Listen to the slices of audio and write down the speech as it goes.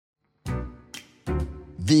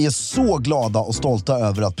Vi är så glada och stolta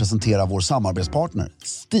över att presentera vår samarbetspartner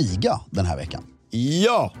Stiga den här veckan.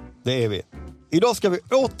 Ja, det är vi. Idag ska vi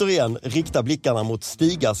återigen rikta blickarna mot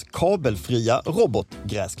Stigas kabelfria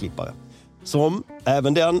robotgräsklippare. Som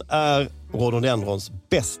även den är rhododendrons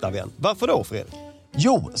bästa vän. Varför då, Fredrik?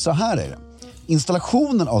 Jo, så här är det.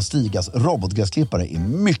 Installationen av Stigas robotgräsklippare är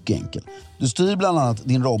mycket enkel. Du styr bland annat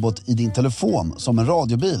din robot i din telefon som en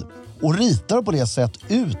radiobil och ritar på det sätt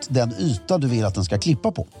ut den yta du vill att den ska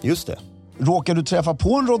klippa på. Just det. Råkar du träffa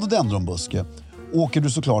på en rhododendronbuske åker du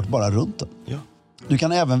såklart bara runt den. Ja. Du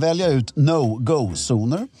kan även välja ut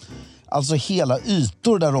no-go-zoner, alltså hela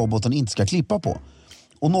ytor där roboten inte ska klippa på.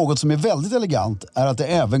 Och något som är väldigt elegant är att det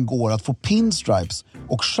även går att få pinstripes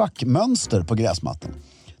och schackmönster på gräsmattan.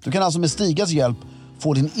 Du kan alltså med Stigas hjälp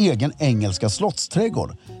få din egen engelska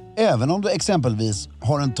slottsträdgård, även om du exempelvis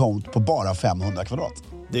har en tomt på bara 500 kvadrat.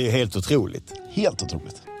 Det är helt otroligt. Helt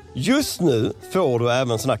otroligt. Just nu får du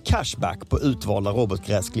även såna cashback på utvalda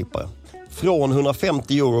robotgräsklippare. Från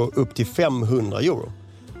 150 euro upp till 500 euro.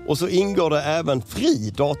 Och så ingår det även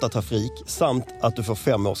fri datatrafik samt att du får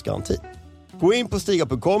 5 års garanti. Gå in på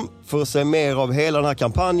stiga.com för att se mer av hela den här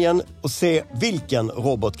kampanjen och se vilken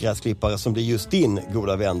robotgräsklippare som blir just din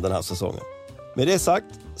goda vän den här säsongen. Med det sagt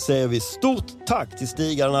säger vi stort tack till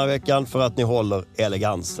Stiga den här veckan för att ni håller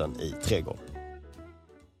elegansen i trädgården.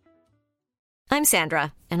 I'm Sandra,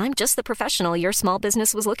 and I'm just the professional your small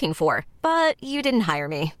business was looking for. But you didn't hire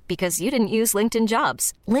me because you didn't use LinkedIn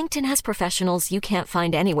Jobs. LinkedIn has professionals you can't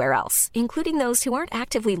find anywhere else, including those who aren't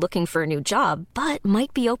actively looking for a new job, but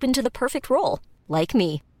might be open to the perfect role, like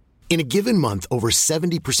me. In a given month, over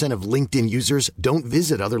 70% of LinkedIn users don't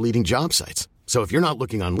visit other leading job sites. So if you're not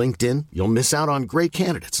looking on LinkedIn, you'll miss out on great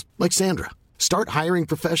candidates like Sandra. Start hiring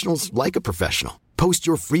professionals like a professional. Post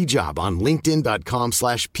your free job on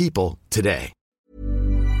linkedin.com/people today.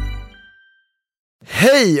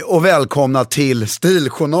 Hej och välkomna till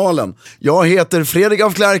Stiljournalen. Jag heter Fredrik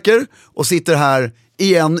af Klerker och sitter här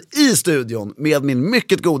igen i studion med min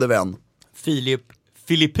mycket gode vän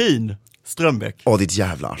Filippin Strömbäck. Åh, ditt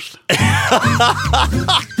jävla arsle.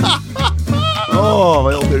 Åh,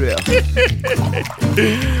 vad jobbig du är.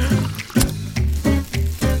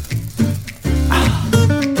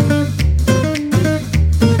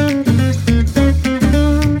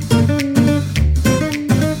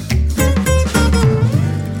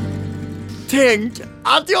 Tänk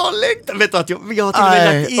att jag längtar. Vet du att jag har till och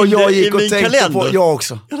med lagt in och jag det gick i och min tänkte kalender. på, jag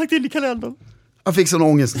också. Jag har lagt in i kalendern. Jag fick sån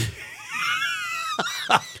ångest.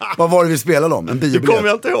 Vad var det vi spelade om? En biobiljett? Det kommer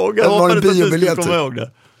jag inte ihåg. Jag var det hoppades att du skulle biobiljett? komma ihåg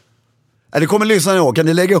det. Det kommer lyssna ihåg. Kan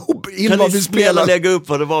ni lägga ihop in Kan vad ni vi spelade? lägga upp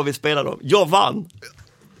vad det var vi spelade om? Jag vann.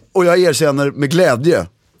 Och jag erkänner med glädje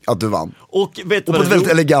att du vann. Och vet Och vad på ett det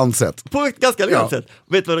väldigt elegant sätt. På ett ganska elegant Ja. sätt.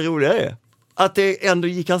 Vet du vad det roliga är? Att det ändå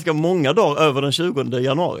gick ganska många dagar över den 20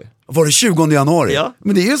 januari. Var det 20 januari? Ja.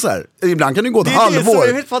 Men det är ju så här. Ibland kan det gå ett Det är halvår. det som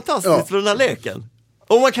är helt fantastiskt Ja. för den här leken.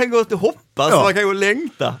 Och man kan gå och hoppas, Ja. man kan gå och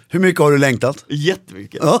längta. Hur mycket har du längtat?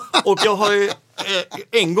 Jättemycket. Ja. Och jag har ju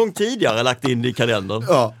en gång tidigare lagt in det i kalendern.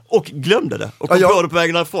 Ja. Och glömde det. Och Ja, kom jag- på det på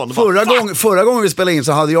vägen därifrån. Och Förra gången vi spelade in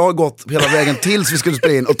så hade jag gått hela vägen tills vi skulle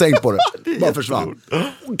spela in och tänkt på det. Det är Bara försvann.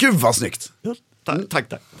 Gud vad snyggt. Ja, tack.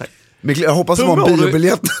 Men jag hoppas det Hur var en mår du?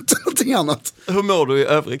 biobiljett till någonting annat. Hur mår du i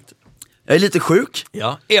övrigt? Jag är lite sjuk.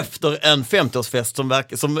 Ja, efter en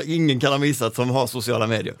 50-årsfest som ingen kan ha missat som har sociala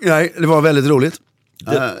medier. Nej, det var väldigt roligt.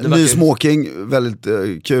 Det Ny verkar- smoking, väldigt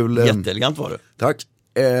kul. Jätteelegant var det. Tack.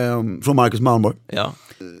 Från Marcus Malmborg. Ja.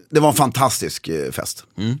 Det var en fantastisk fest.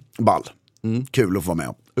 Ball. Kul att få vara med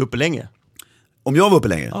om. Uppe länge. Om jag var uppe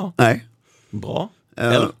längre? Ja. Nej. Bra.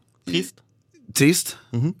 Eller? Trist. Trist.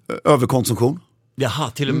 Överkonsumtion. Jaha,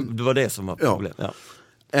 till och med, det var det som var Ja. problemet. Ja.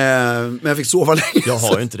 Men jag fick sova länge. Jag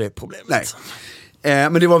har ju inte det problemet. Nej.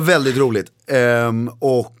 Men det var väldigt roligt.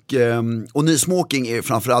 Och ny smoking är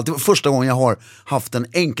framförallt, det var första gången jag har haft en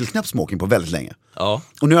enkelknäppt smoking på väldigt länge. Ja.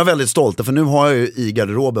 Och nu är jag väldigt stolt, för nu har jag ju i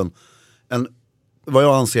garderoben en, vad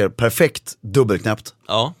jag anser, perfekt dubbelknäppt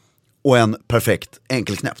Ja. och en perfekt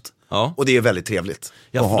enkelknäppt. Ja. Och det är väldigt trevligt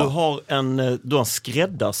Ja, att för ha. du har en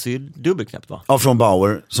skräddarsydd dubbelknäppt, va? Ja, från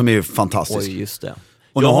Bauer, som är fantastisk. Oj, just det.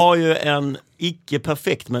 Och Jag nu har ju en, icke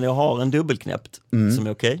perfekt, men jag har en dubbelknäppt som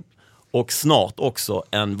är okej. Och snart också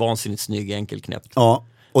en vansinnigt snygg enkelknäppt. Ja,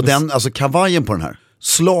 och den, alltså kavajen på den här,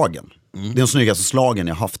 slagen. Det är den snyggaste slagen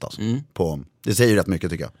jag haft alltså. Det säger rätt mycket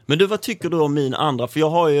tycker jag. Men du, vad tycker du om min andra? För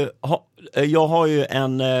jag har ju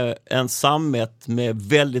en sammet med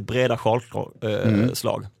väldigt breda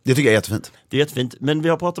sjalslag. Det tycker jag är jättefint. Det är jättefint. Men vi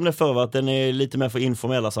har pratat om det förr, att den är lite mer för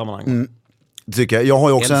informella sammanhang. Det tycker jag. Jag har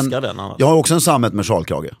ju också Älskar den annars. jag har också en sammet med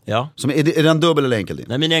sjalkrage. Ja. Är den dubbel eller enkel din?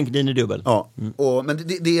 Nej, din är dubbel. Ja, men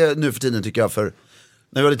det är nu för tiden tycker jag, för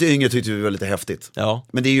När vi var lite yngre tyckte vi det var lite häftigt. Ja.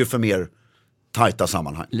 Men det är ju för mer tajta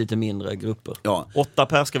sammanhang. Lite mindre grupper. Ja. 8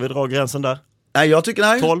 per, ska vi dra gränsen där? Nej, jag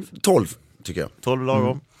tycker 12 tycker jag. 12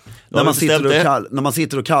 lagom. När man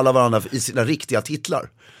sitter och kallar varandra i sina riktiga titlar.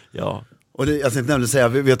 Ja. Och det, jag tänkte nämligen säga,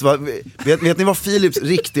 vet ni vad Philips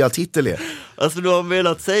riktiga titel är? Alltså du har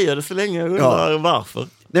velat säga det så länge, jag undrar varför.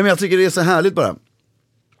 Nej, men jag tycker det är så härligt bara.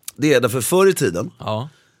 Det är därför förr i tiden. Ja.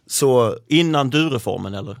 Så Innan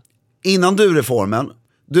du-reformen eller? innan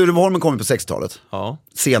du-reformen kom på 60-talet. Ja.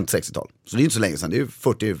 Sent 60-tal. Så det är inte så länge sedan, det är ju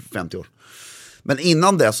 40-50 år. Men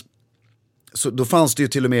innan dess, så då fanns det ju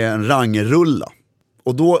till och med en rangrulla.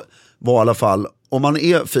 Och då var i alla fall, om man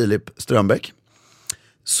är Filip Strömbäck,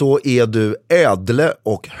 så är du ädle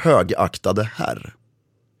och högaktade herr.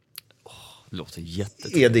 Det låter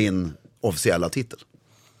jättetrevligt. Är din officiella titel.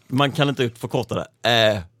 Man kan inte förkorta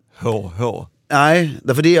det. HH. Nej,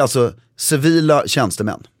 därför det är alltså civila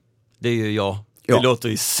tjänstemän. Det är ju jag. Ja. Det låter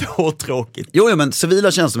ju så tråkigt. Jo, men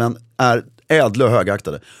civila tjänstemän är ädla och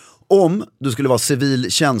högaktade. Om du skulle vara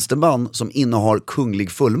civil tjänsteman som innehar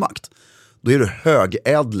kunglig fullmakt, då är du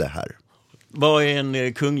högädle här. Vad är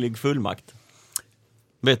en kunglig fullmakt?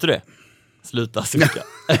 Vet du det? Sluta sucka.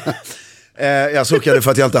 Jag suckade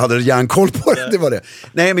för att jag inte hade järnkoll på det. Det var det.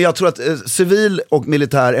 Nej, men jag tror att civil och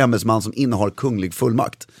militär ämbetsman som innehar kunglig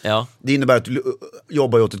fullmakt, Ja. det innebär att du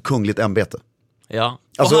jobbar åt ett kungligt ämbete. Ja.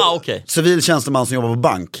 Alltså, okej. civil tjänsteman som jobbar på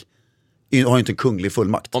bank har ju inte en kunglig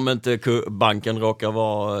fullmakt. Om inte banken råkar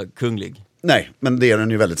vara kunglig. Nej, men det är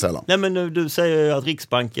den ju väldigt sällan. Nej, men du säger ju att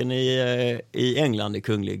Riksbanken i England är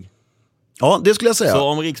kunglig. Ja, det skulle jag säga. Så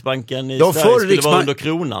om Riksbanken i Ja, Sverige skulle Riksbank- vara under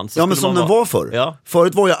kronan så Ja, men skulle som man den var förr. Ja.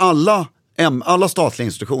 Förut var ju alla statliga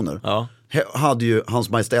institutioner Ja. hade ju Hans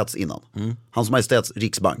Majestäts innan. Hans Majestäts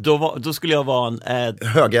Riksbank. Då skulle jag vara en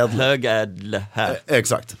högädle här.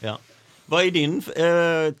 Exakt. Ja. Vad är din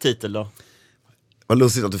titel då? Vad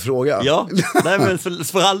lustigt att du frågar. Ja, nej men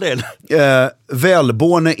för all del.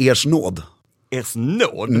 Välborne ers nåd. Ers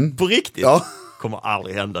nåd? På riktigt? Ja. Kommer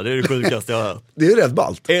aldrig hända, det är det sjukaste jag har hört. Det är rätt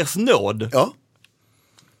ballt. Ers nåd? Ja.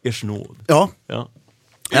 Ers nåd. Ja. Ja.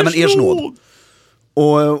 Nej, men ers nåd.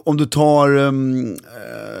 Och om du tar,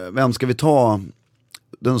 vem ska vi ta?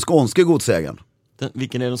 Den skånske godsägaren.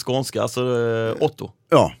 Vilken är den skånska? Alltså Otto?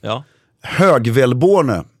 Ja. Ja.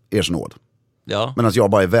 Högvälborne ers nåd. Ja. Medan jag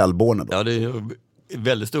bara är välborne då. Ja, det är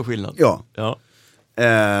väldigt stor skillnad. Ja. Ja.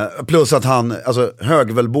 Plus att han, alltså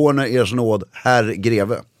högvälborne ers nåd, herr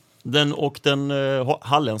greve. Den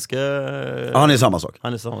halländske... Han är samma sak.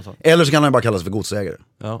 Han är samma sak. Eller så kan han bara kallas för godsägare.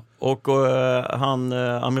 Ja. Och han,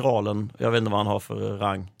 amiralen, jag vet inte vad han har för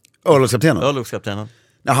rang. Örlogskaptenen. Örlogskaptenen.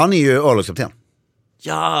 Nej, han är ju örlogskapten.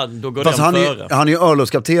 Ja, då går Fast den han före. är ju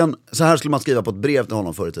örlogskapten. Så här skulle man skriva på ett brev till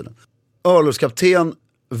honom förr i tiden. Örlogskapten,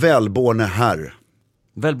 välborne herr.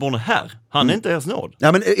 Välborne här. Han är inte ers nåd.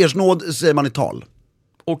 Ja, men ers nåd säger man i tal.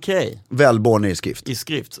 Okej. Välborne i skrift. I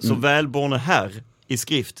skrift. Så välborne här i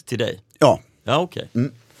skrift till dig. Ja. Ja, okej.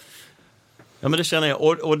 Ja, men det känner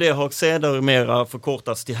jag. Och det har sedermera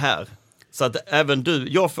förkortats till här. Så att även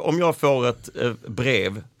du, om jag får ett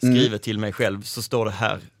brev skrivet till mig själv så står det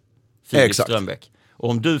här Filip Exakt. Strömbäck. Och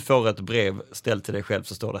om du får ett brev ställt till dig själv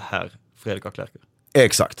så står det här Fredrik af Klerker.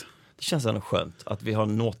 Exakt. Det känns ändå skönt att vi har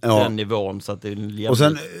nått den nivån så att det är jämlikt. Och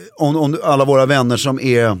sen om alla våra vänner som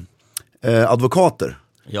är advokater.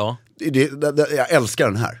 Ja. Jag älskar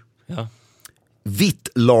den här. Ja.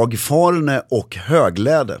 Vittlagfarne och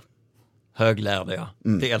höglärde. Höglärde, ja.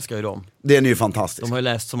 Det älskar ju de. Den är ju fantastisk. De har ju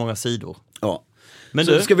läst så många sidor. Ja. Men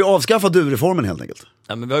Så ska vi avskaffa du-reformen helt enkelt?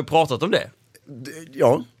 Ja, men vi har ju pratat om det.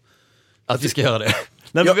 Ja. Att vi ska göra det.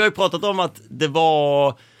 Nej, men vi har ju pratat om att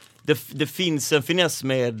det finns en finess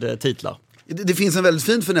med titlar. Det finns en väldigt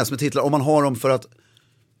fin finess med titlar om man har dem för att,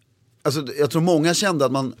 alltså, jag tror många kände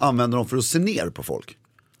att man använder dem för att se ner på folk.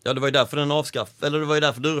 Ja, det var ju därför det var ju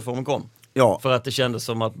därför du-reformen kom. Ja. För att det kändes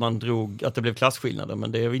som att att det blev klasskillnader,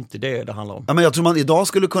 men det är ju inte det handlar om. Ja, men jag tror man idag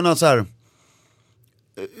skulle kunna så här,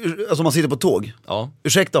 alltså om man sitter på tåg. Ja.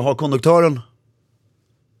 Ursäkta, har konduktören,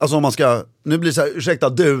 alltså om man ska, nu blir det så här, ursäkta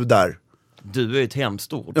du där. Du är ett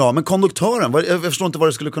hemskt ord. Ja, men konduktören, jag förstår inte vad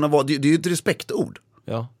det skulle kunna vara, det är ju ett respektord.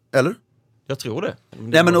 Ja, Eller? jag tror det.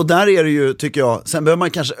 Nej, men och där är det ju, tycker jag,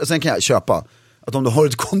 sen kan jag köpa att om du har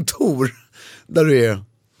ett kontor där du är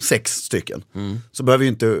 6 stycken, så behöver ju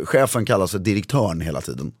inte chefen kallas för direktören hela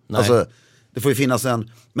tiden. Nej. Alltså, det får ju finnas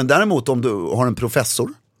men däremot om du har en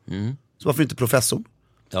professor, så varför inte professorn?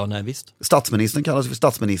 Ja, nej visst. Statsministern kallas för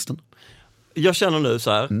statsministern. Jag känner nu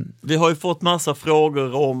så här, vi har ju fått massa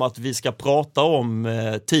frågor om att vi ska prata om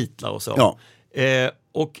titlar och så. Ja.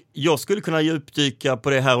 Och jag skulle kunna djupdyka på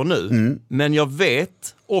det här och nu. Men jag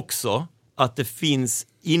vet också att det finns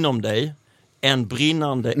inom dig en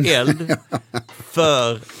brinnande eld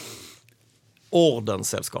för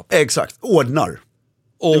ordenssällskap. Exakt, ordnar.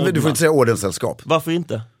 Du får inte säga ordenssällskap. Varför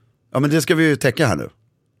inte? Ja, men det ska vi ju täcka här nu.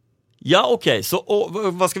 Ja, okej. Så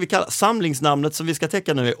vad ska vi kalla samlingsnamnet som vi ska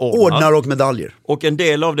täcka nu är Ordnar och medaljer. Och en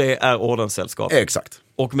del av det är ordenssällskap. Exakt.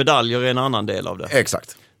 Och medaljer är en annan del av det.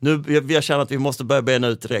 Exakt. Nu vi har känt att vi måste börja bena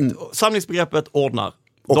ut direkt. Samlingsbegreppet ordnar.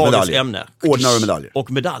 Och dagens medaljer. ämne. Ordnar och medaljer.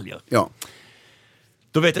 Och medaljer. Ja.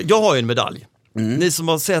 Då vet jag har ju en medalj. Ni som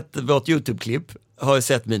har sett vårt YouTube-klipp har ju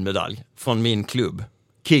sett min medalj från min klubb.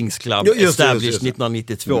 Kings Club, established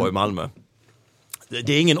 1992 i Malmö.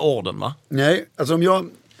 Det är ingen orden, va? Nej, alltså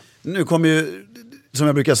nu kommer ju, som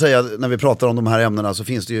jag brukar säga när vi pratar om de här ämnena, så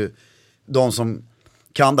finns det ju de som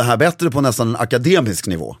kan det här bättre på nästan en akademisk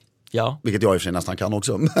nivå. Ja. Vilket jag i och för sig nästan kan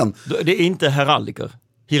också. Men, det är inte heraldiker.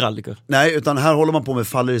 Nej, utan här håller man på med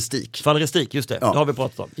falleristik. Falleristik, just det. Ja. Det har vi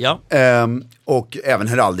pratat om. Ja. Och även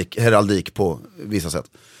heraldik på vissa sätt.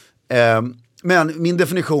 Men min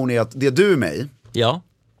definition är att det du är med i, ja.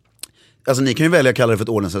 Alltså ni kan ju välja att kalla det för ett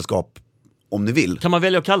ordenssällskap om ni vill. Kan man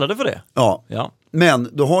välja att kalla det för det? Ja. Ja. Men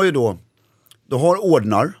du har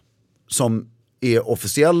ordnar som är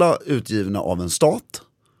officiella utgivna av en stat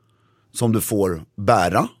som du får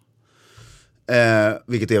bära.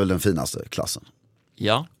 Vilket är väl den finaste klassen.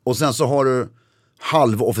 Ja. Och sen så har du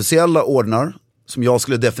halvofficiella ordnar som jag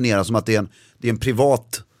skulle definiera som att det är en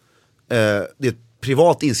privat det är ett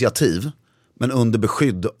privat initiativ men under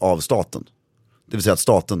beskydd av staten. Det vill säga att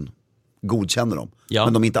staten godkänner dem. Ja.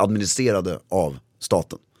 Men de är inte administrerade av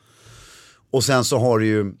staten. Och sen så har du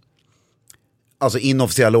ju alltså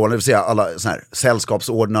inofficiella ordnar, det vill säga alla såna här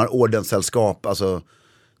sällskapsordnar, ordenssällskap, alltså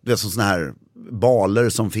det är såna här baler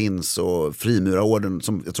som finns och frimurarorden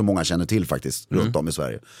som jag tror många känner till faktiskt runt om i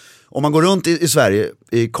Sverige. Om man går runt i Sverige,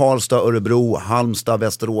 i Karlstad, Örebro, Halmstad,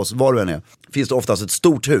 Västerås, var du än är, finns det oftast ett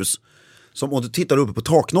stort hus som om du tittar uppe på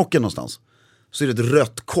taknocken någonstans så är det ett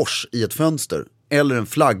rött kors i ett fönster eller en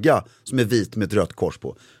flagga som är vit med ett rött kors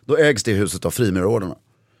på. Då ägs det huset av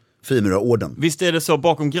frimurarorden. Visst är det så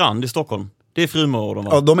bakom Grand i Stockholm? Det är frimurarorden,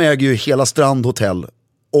 va? Ja, de äger ju hela Strand Hotel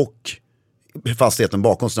och fastigheten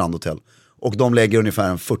bakom Strand Hotel. Och de lägger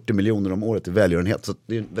ungefär 40 miljoner om året i välgörenhet. Så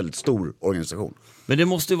det är en väldigt stor organisation. Men det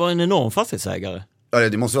måste ju vara en enorm fastighetsägare. Ja,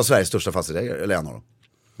 det måste vara Sveriges största fastighetsägare, eller en av dem.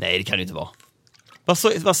 Nej, det kan det inte vara.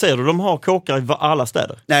 Vad säger du? De har kåkar i alla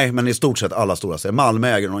städer? Nej, men i stort sett alla stora städer. Malmö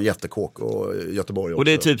äger någon jättekåk och Göteborg också. Och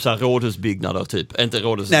det är typ så här rådhusbyggnader, typ. Inte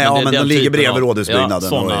rådhus. Nej, men, men de ligger bredvid rådhusbyggnaden.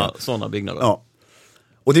 Ja, sådana byggnader. Ja.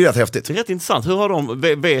 Och det är rätt häftigt. Det är rätt intressant. Hur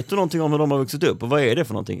har vet du någonting om hur de har vuxit upp? Och vad är det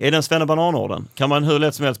för någonting? Är det en Svennebananorden? Kan man hur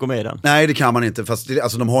lätt som helst gå med i den? Nej, det kan man inte. Fast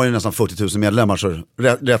alltså, de har ju nästan 40 000 medlemmar så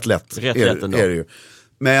rätt lätt är det ju.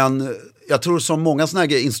 Men jag tror som många såna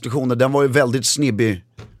här institutioner, den var ju väldigt snibbig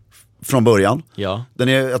från början. Ja.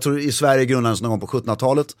 Jag tror i Sverige grundades någon gång på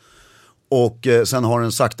 1700-talet. Och sen har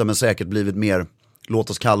den sakta men säkert blivit mer, låt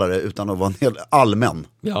oss kalla det, utan att vara en hel allmän.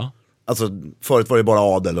 Ja. Alltså förut var det bara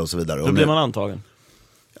adel och så vidare. Hur blir man antagen?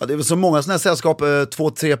 Ja, det är väl så många sådana här sällskap,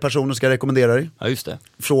 2-3 personer ska rekommendera dig. Ja, just det.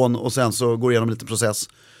 Och sen så går igenom lite process.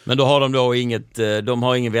 Men då har de då de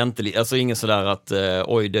har ingen alltså ingen sådär att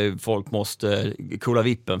folk måste kolla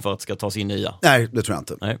vippen för att ska ta sin nya. Nej, det tror jag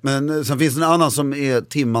inte. Nej. Men sen finns det en annan som är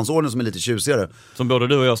timmansorden som är lite tjusigare. Som både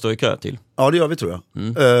du och jag står i kö till. Ja, det gör vi tror jag.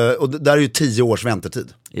 Och där är ju 10 års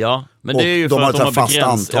väntetid. Ja, men det är ju för att de har fast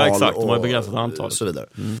antal. Ja, exakt, de har begränsat antal. Och så vidare.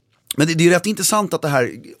 Men det är ju rätt intressant att det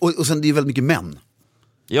här, och sen det är väldigt mycket män.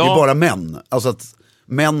 Ja. Det är bara män. Alltså att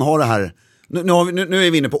män har det här. Nu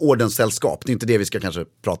är vi inne på ordenssällskap. Det är inte det vi ska kanske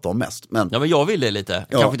prata om mest. Men jag vill det lite.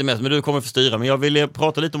 Kanske inte mest, men du kommer få styra. Men jag vill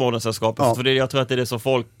prata lite om ordenssällskapet. För jag tror att det är det som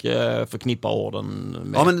folk förknippar orden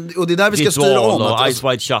med. Ja, men, och det är där vi ska styra om. Och Ice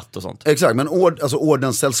White Shut och sånt. Exakt, men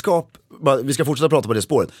ordenssällskap, vi ska fortsätta prata på det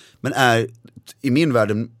spåret. Men är i min värld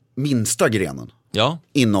den minsta grenen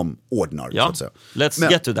inom ordnar. Så att säga.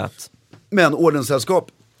 Let's get to that. Men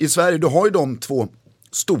ordenssällskap i Sverige, du har ju de två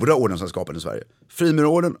stora ordenssällskapen i Sverige.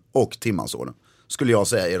 Frimurarorden och Timmansorden skulle jag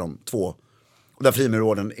säga är de två. Och där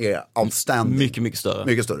Frimurarorden är outstanding. Mycket större.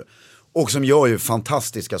 Mycket större. Och som gör ju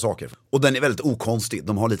fantastiska saker. Och den är väldigt okonstig.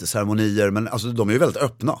 De har lite ceremonier, men alltså, de är ju väldigt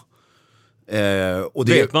öppna. Och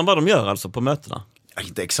vet man vad de gör alltså på mötena? Ja,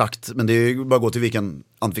 inte exakt, men det är ju bara att gå till vilken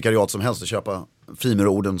antikvariat som helst och köpa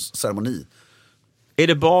Frimurarordens ceremoni. Är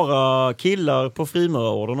det bara killar på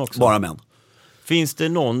Frimurarorden också? Bara män. Finns det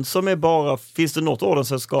finns det något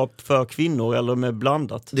ordenssällskap för kvinnor eller med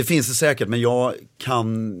blandat? Det finns det säkert, men jag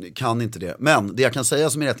kan inte det. Men det jag kan säga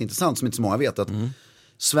som är rätt intressant, som inte så många vet, att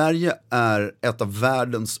Sverige är ett av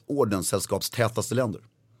världens ordenssällskaps tätaste länder.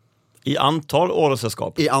 I antal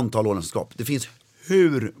ordenssällskap? I antal ordenssällskap. Det finns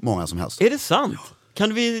hur många som helst. Är det sant?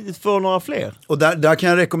 Kan vi få några fler? Och där kan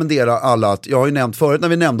jag rekommendera alla att, jag har ju nämnt förut när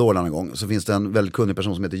vi nämnde Åland en gång, så finns det en väldigt kunnig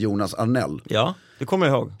person som heter Jonas Arnell. Ja, det kommer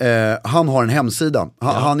jag ihåg. Han har en hemsida,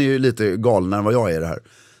 han är ju lite galnare än vad jag är i det här.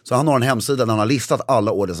 Så han har en hemsida där han har listat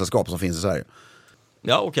alla ordenssällskap som finns i Sverige.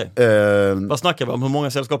 Ja, okej. Vad snackar vi om? Hur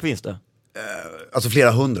många sällskap finns det? Alltså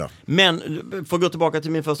flera hundra. Men, för att gå tillbaka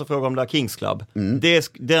till min första fråga om det här Kings Club.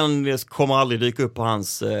 Den kommer aldrig dyka upp på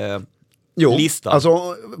hans lista.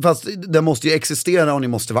 Alltså, fast den måste ju existera och ni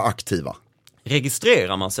måste vara aktiva.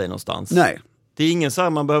 Registrerar man sig någonstans? Nej. Det är ingen så här,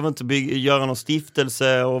 man behöver inte göra någon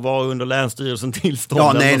stiftelse och vara under Länsstyrelsen tillstånd.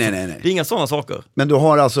 Ja, nej. Det är inga sådana saker. Men du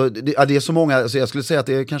har alltså, det är så många, alltså jag skulle säga att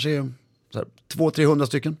det är kanske 200-300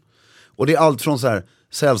 stycken. Och det är allt från så här,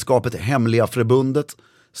 sällskapet Hemliga Förbundet,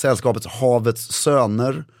 sällskapet Havets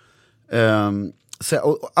Söner.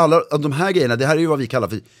 Och alla de här grejerna, det här är ju vad vi kallar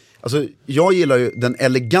för, alltså jag gillar ju den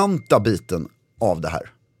eleganta biten av det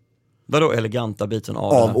här. Vadå eleganta biten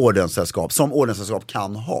av det här? Ordenssällskap, som ordenssällskap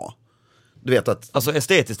kan ha. Du vet att... Alltså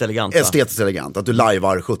estetiskt eleganta. Estetiskt elegant, att du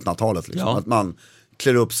lajvar 1700-talet liksom. Ja. Att man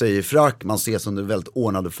klär upp sig i frack, man ses under väldigt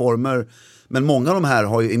ordnade former. Men många av de här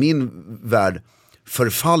har ju i min värld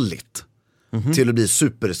förfallit till att bli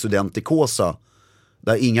superstudentikosa.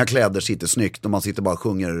 Där inga kläder sitter snyggt och man sitter bara och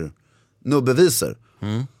sjunger nubbevisor.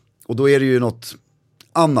 Och då är det ju något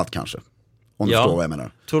annat kanske. Om du förstår vad jag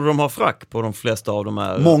menar. Tror du de har frack på de flesta av de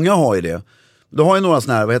här? Många har ju det. Du har ju några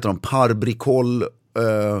sådana här, vad heter de, Parbricol,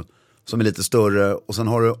 som är lite större. Och sen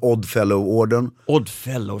har du Oddfellow-orden.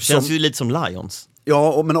 Oddfellow, känns ju lite som Lions.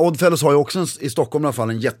 Ja, men Oddfellows har ju också i Stockholm i alla fall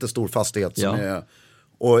en jättestor fastighet som är,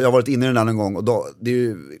 och jag har varit inne i den här en gång och då, det är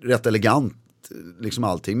ju rätt elegant liksom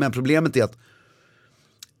allting, men problemet är att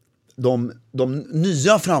de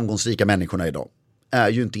nya framgångsrika människorna idag är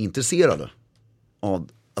ju inte intresserade av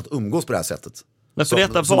att umgås på det här sättet. Men för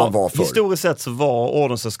detta som man var förr. Historiskt sett så var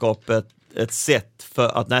ordenssällskapet ett sätt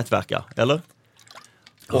för att nätverka, eller?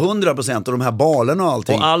 100% av de här balerna och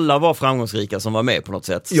allting. Och alla var framgångsrika som var med på något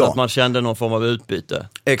sätt. Så att man kände någon form av utbyte.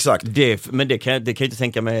 Exakt. Men det kan jag inte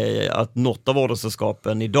tänka mig att något av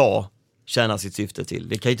ordenssällskapen idag tjänar sitt syfte till.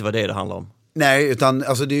 Det kan inte vara det handlar om. Nej, utan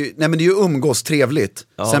alltså det är ju umgås trevligt.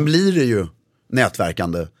 Ja. Sen blir det ju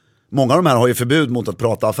nätverkande. Många av de här har ju förbud mot att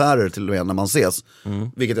prata affärer till och med när man ses.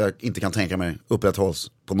 Vilket jag inte kan tänka mig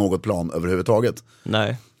upprätthålls på något plan överhuvudtaget.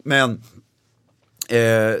 Nej. Men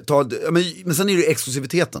sen är det ju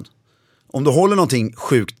exklusiviteten. Om du håller någonting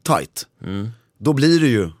sjukt tight, då blir det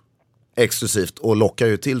ju exklusivt och lockar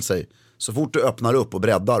ju till sig. Så fort du öppnar upp och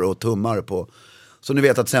breddar och tummar på, så ni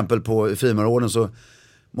vet att till exempel på Frimarorden så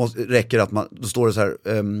räcker att då står det så här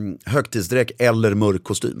högtidsdräkt eller mörk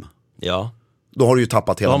kostym. Ja. Då har du ju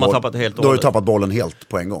tappat hela bollen. Då har du tappat bollen helt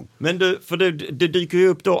på en gång. Men det dyker ju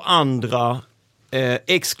upp då andra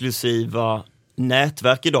exklusiva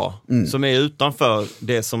nätverk idag som är utanför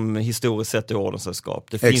det som historiskt sett är ordenssällskap.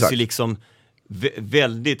 Det finns ju liksom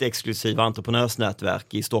väldigt exklusiva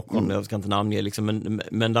entreprenörsnätverk i Stockholm, jag ska inte namnge liksom,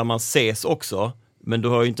 men där man ses också, men du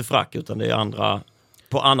har ju inte frack utan det är andra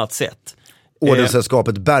på annat sätt.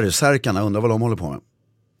 Ordenssällskapet Bergsärkarna, undrar vad de håller på med.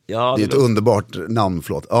 Ja, det är ett underbart namn,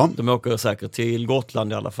 förlåt. Ja. De åker säkert till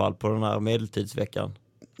Gotland i alla fall på den här medeltidsveckan.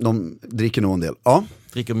 De dricker nog en del. Ja.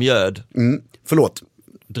 Dricker mjöd. Förlåt.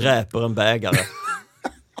 Dräper en bägare.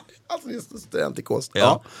 Alltså just det, studentikost.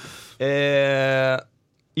 Ja.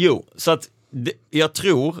 Jo, så att jag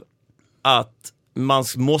tror att man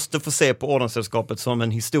måste få se på ordenssällskapet som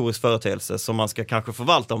en historisk företeelse som man ska kanske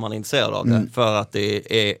förvalta om man är intresserad av det. För att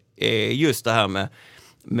det är just det här med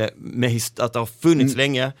att det har funnits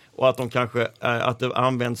länge och att att det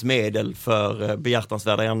används medel för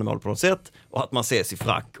behjärtansvärda ändamål på något sätt och att man ses i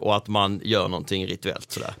frack och att man gör någonting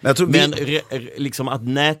rituellt sådär. Men liksom att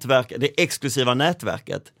det exklusiva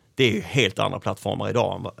nätverket, det är ju helt andra plattformar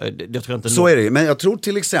idag. Jag tror inte så är det, men jag tror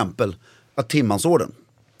till exempel att Timmansorden,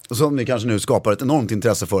 som vi kanske nu skapar ett enormt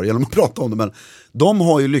intresse för genom att prata om det, men de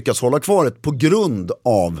har ju lyckats hålla kvar det på grund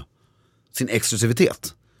av sin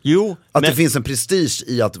exklusivitet. Jo, att det finns en prestige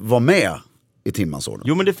i att vara med i Timmansorden.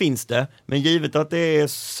 Jo, men det finns det. Men givet att det är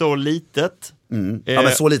så litet. Ja,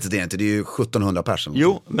 men så litet är det inte. Det är ju 1700 personer.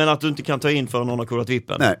 Jo, men att du inte kan ta in för någon har kollat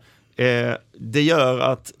vippen. Nej. Det gör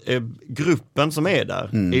att gruppen som är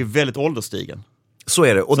där är väldigt ålderstigen. Så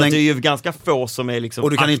är det. Och så det är ju ganska få som är liksom.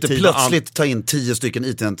 Och du kan inte plötsligt ta in 10 stycken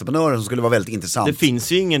IT-entreprenörer som skulle vara väldigt intressant. Det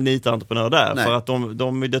finns ju ingen IT-entreprenör där. Nej. För att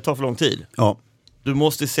det tar för lång tid. Ja. Du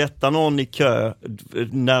måste sätta någon i kö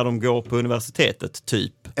när de går på universitetet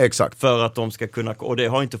typ. Exakt. För att de ska kunna, och det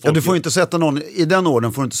har inte folk. Ja, du får inte sätta någon, i den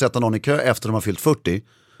orden får du inte sätta någon i kö efter de har fyllt 40.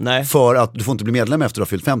 Nej. För att du får inte bli medlem efter att du har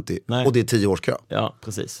fyllt 50. Nej. Och det är 10 års kö. Ja,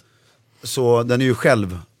 precis. Så den är ju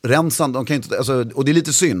självrensande. De kan inte, alltså, och det är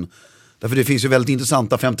lite synd. Därför det finns ju väldigt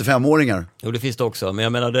intressanta 55-åringar. Jo, det finns det också, men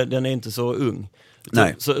jag menar den är inte så ung.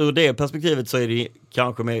 Nej. Så ur det perspektivet så är det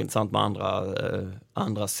kanske mer intressant med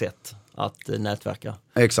andra sätt att nätverka.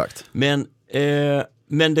 Exakt.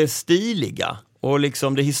 Men det stiliga och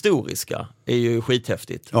liksom det historiska är ju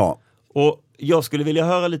skithäftigt. Ja. Och jag skulle vilja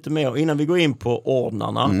höra lite mer, innan vi går in på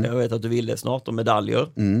ordnarna, jag vet att du vill det snart, om medaljer.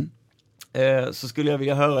 Så skulle jag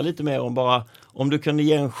vilja höra lite mer om du kunde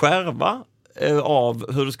ge en skärva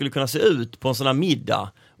av hur det skulle kunna se ut på en sån här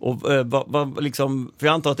middag. Och liksom, för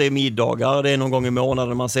jag antar att det är middagar, det är någon gång i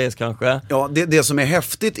månaden man ses kanske. Ja, det som är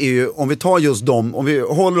häftigt är ju, om vi tar just dem, om vi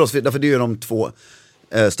håller oss vid, därför det är ju de två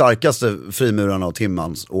starkaste frimurarna och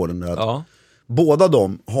Timmansorden. Ja. Båda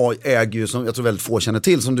de äger ju, som jag tror väldigt få känner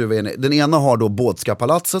till, som du var inne. Den ena har då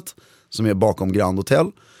Båtskapalatset, som är bakom Grand Hotel,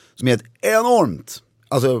 som är ett enormt,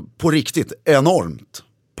 alltså på riktigt enormt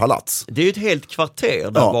palats. Det är ju ett helt kvarter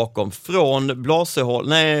där bakom, från Blasehåll,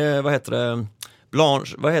 nej vad heter det,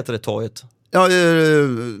 Blanche, vad heter det torget? Ja,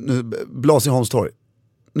 Blasieholms torg.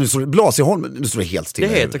 Nu står det Blasieholmen, nu står det helt stilla.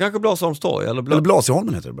 Det heter kanske Blasieholms torg eller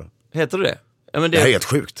Blasieholmen heter det bara. Heter det? Ja, men det är helt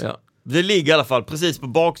sjukt. Ja. Det ligger i alla fall precis på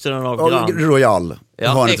baksidan av Grand Royal.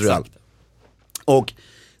 Ja, exakt. Royal. Och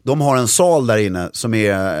de har en sal där inne som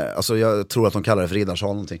är, alltså jag tror att de kallar det för riddarsal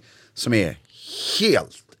någonting, som är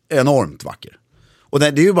helt enormt vacker. Och det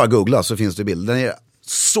är ju bara att googla så finns det bild. Den är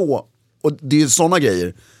så, och det är ju sådana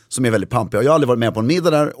grejer som är väldigt pampiga. Jag har aldrig varit med på en middag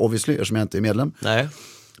där, obviously, eftersom jag inte är medlem. Nej.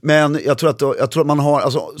 Men jag tror att man har,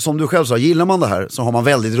 alltså, som du själv sa, gillar man det här så har man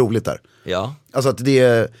väldigt roligt där. Ja. Alltså att det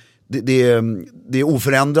är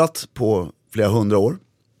oförändrat på flera hundra år.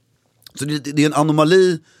 Så det är en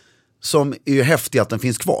anomali som är ju häftig att den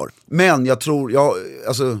finns kvar. Men jag tror,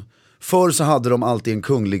 alltså, förr så hade de alltid en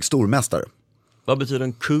kunglig stormästare. Vad betyder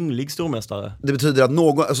en kunglig stormästare? Det betyder att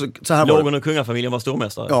någon, alltså, så här någon av kungafamiljen var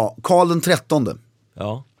stormästare? Ja, Karl den 13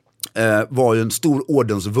 ja. Var ju en stor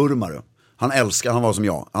ordensvurmare. Han var som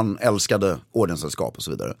jag, han älskade ordenssällskap och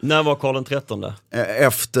så vidare. När var Karl den 13?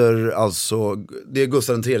 Efter, alltså, det är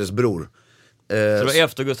Gustav III:s bror. Så det var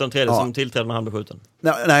efter Gustav III som tillträdde när han blev skjuten?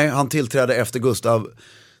 Nej, han tillträdde efter Gustav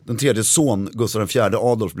den tredje son, Gustav IV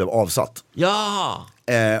Adolf, blev avsatt. Ja!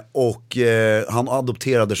 Han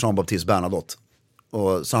adopterade Jean-Baptiste Bernadotte.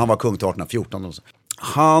 Så han var kung till 1814. Och så.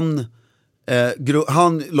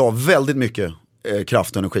 Han la väldigt mycket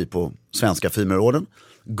kraft och energi på svenska frimurarorden.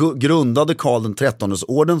 Grundade Karl den 13:s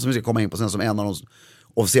orden, som vi ska komma in på sen, som en av de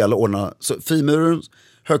officiella orderna. Så frimurarens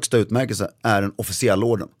högsta utmärkelse är en officiell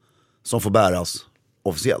orden som får bäras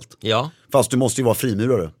officiellt. Ja. Fast du måste ju vara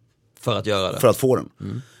frimurare för att göra det. För att få den.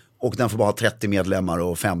 Och den får bara ha 30 medlemmar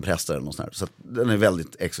och 5 präster eller något sånt där. Så den är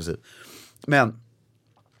väldigt exklusiv. Men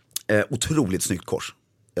otroligt snyggt kors.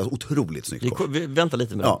 Otroligt snyggt kors. Vi väntar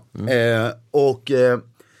lite med det.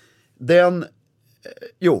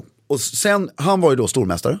 Och sen, han var ju då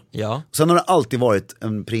stormästare. Ja. Sen har det alltid varit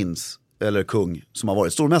en prins eller kung som har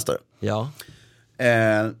varit stormästare. Ja.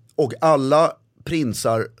 Och alla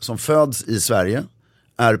prinsar som föds i Sverige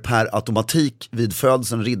är per automatik vid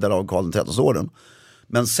födseln riddare av Karl den 13:s orden.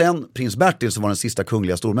 Men sen prins Bertil, som var den sista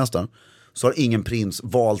kungliga stormästaren, så har ingen prins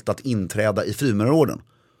valt att inträda i frimurarorden.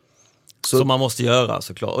 Så man måste göra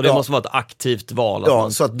såklart. Och det måste vara ett aktivt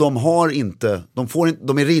val. Så att de har inte,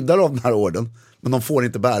 de är riddare av den här orden, men de får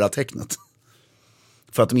inte bära tecknet.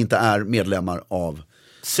 För att de inte är medlemmar av...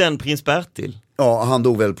 Sen prins Bertil? Ja, han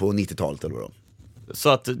dog väl på 90-talet eller vad. Så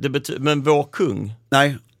att det men vår kung?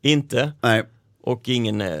 Nej. Inte? Nej. Och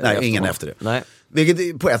ingen efter det. Nej.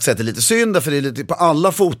 Vilket på ett sätt är lite synd, för det är lite, på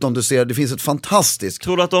alla foton du ser, det finns ett fantastiskt...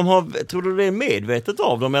 Tror du det är medvetet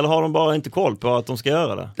av dem, eller har de bara inte koll på att de ska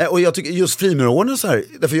göra det? Nej, och jag tycker just frimurarorden så här,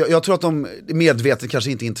 därför jag tror att de medvetet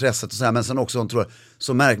kanske inte intresset och så här, men sen också de tror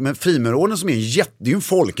så men frimurarorden som är det är ju en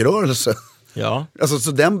folkrörelse. Ja. Alltså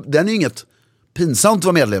så den är ju inget pinsamt att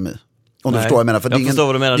vara medlem i. Om du förstår vad jag menar, för det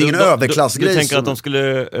är ingen överklassgrej. Du tänker att de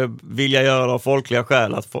skulle vilja göra det av folkliga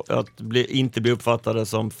skäl, inte bli uppfattade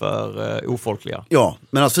som för ofolkliga. Ja,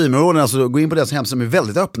 men att frimurarorden, alltså gå in på deras hemsida, är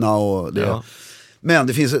väldigt öppna och det. Ja. Men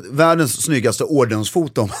det finns världens snyggaste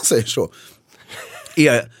ordensfoto, om man säger så.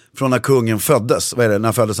 Är från när kungen föddes. Vad är det?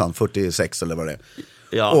 När föddes han? 46 eller vad det är.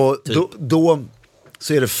 Ja, och typ. då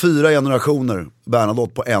så är det 4 generationer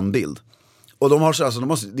Bernadotte på en bild. Och det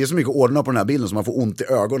är så mycket ordnar på den här bilden som man får ont i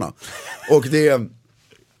ögonen. Och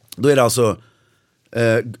då är det alltså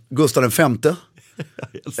Gustav V,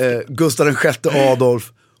 Gustav VI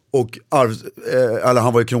Adolf och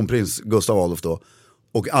han var ju kronprins Gustav Adolf då.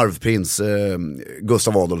 Och arvprins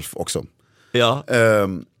Gustav Adolf också. Ja.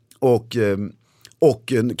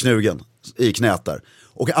 Och knugen i knät där.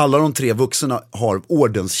 Och alla de 3 vuxna har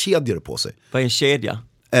ordenskedjor på sig. Vad är en kedja?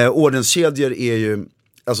 Ordenskedjor är ju...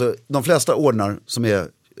 alltså de flesta ordnar som är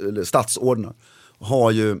eller statsordnar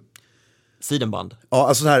har ju Sidenband. ja,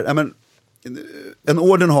 alltså så här, men en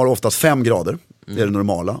orden har oftast 5 grader. Det är det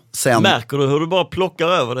normala. Sen... Märker du hur du bara plockar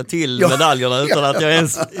över det till medaljerna utan att jag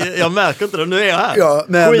ens... Jag märker inte det, nu är jag här. Ja,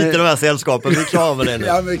 men, skit i de här sällskapen, vi klarar med det nu.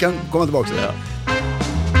 Ja, men vi kan komma tillbaka till det. Ja.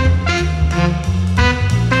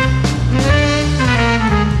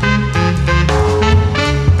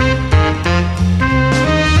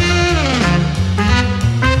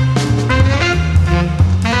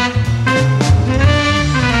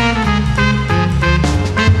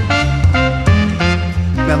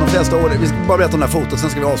 Men de flesta orden, vi ska bara berätta om den här fotot, sen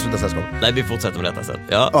ska vi avsluta sällskapet. Nej, vi fortsätter med detta sen.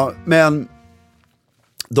 Ja. Ja, men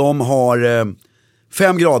de har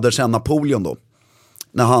 5 grader sedan Napoleon då.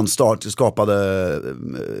 När han skapade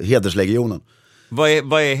hederslegionen. Vad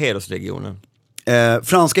är hederslegionen?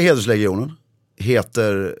 Franska hederslegionen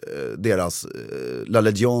heter deras La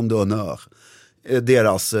Légion d'honneur.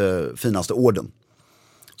 Deras finaste orden.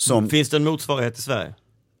 Som, Finns det en motsvarighet i Sverige?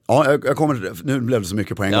 ja, jag kommer till det. Nu blev det så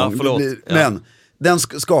mycket på en gång. Förlåt. Men den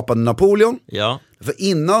skapade Napoleon. Ja. För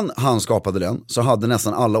innan han skapade den så hade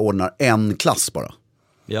nästan alla ordnar en klass bara.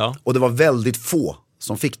 Ja. Och det var väldigt få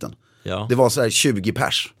som fick den. Ja. Det var så här 20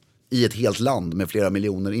 pers i ett helt land med flera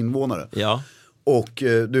miljoner invånare. Ja.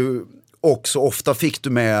 Och så ofta fick du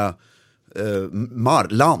med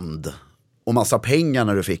land och massa pengar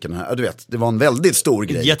när du fick den här. Du vet, det var en väldigt stor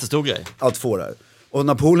grej. Jättestor grej. Att få det här. Och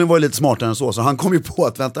Napoleon var ju lite smartare än så han kom ju på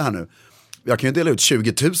att vänta här nu. Jag kan ju dela ut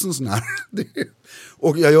 20 000 sån här.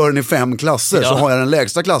 Och jag gör den i 5 klasser. Ja. Så har jag den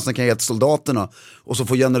lägsta klassen kan jag ge till soldaterna. Och så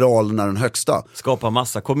får generalerna den högsta. Skapa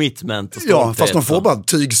massa commitment och stolthet. Ja, fast de får bara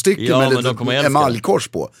tygstycken Ja, med men de kommer lite älska emaljkors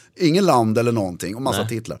på. Ingen land eller någonting och massa Nej.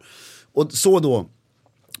 titlar. Och så då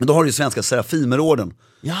har du ju svenska Serafimerorden.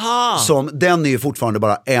 Jaha! Som, den är ju fortfarande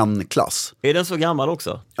bara en klass. Är den så gammal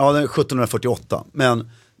också? Ja, den är 1748. Men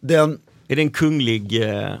den... Är det en kunglig...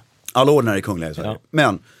 Alla orden är kungliga i Sverige. Ja.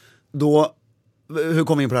 Men då... Hur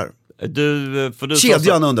kom vi in på det här? Du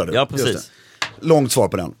Kedjan undrade. Ja, Just precis. det. Långt svar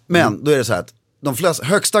på den. Men då är det så här att de flesta,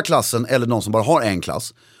 högsta klassen eller de som bara har en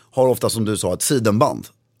klass har ofta, som du sa, ett sidenband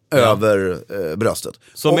över bröstet.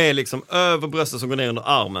 Som är liksom över bröstet som går ner under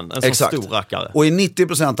armen. En sån stor rackare. Och i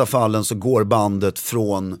 90% av fallen så går bandet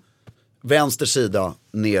från vänster sida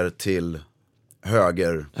ner till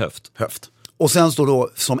höger höft. Och sen står då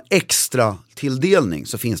som extra tilldelning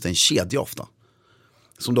så finns det en kedja ofta.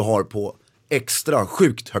 Som du har på extra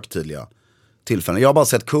sjukt högtidliga tillfällen. Jag har bara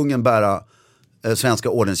sett kungen bära svenska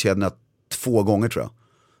ordenskedjorna 2 gånger tror jag.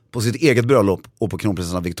 På sitt eget bröllop och på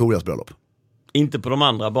kronprinsessan Victorias bröllop. Inte på de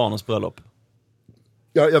andra barnens bröllop.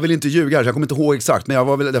 Jag vill inte ljuga här, så jag kommer inte ihåg exakt. Men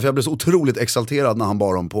jag blev så otroligt exalterad när han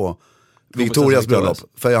bar dem på Victorias bröllop.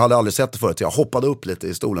 För jag hade aldrig sett det förut. Jag hoppade upp lite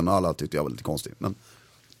i stolen och alla tyckte jag var lite konstig. Men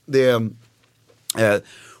det...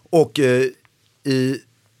 Och till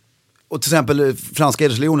exempel franska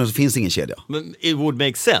hederslegionen så finns det ingen kedja. Men it would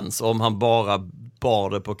make sense om han bara bar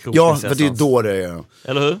det på kronprinsessans. Ja, för det är då det är...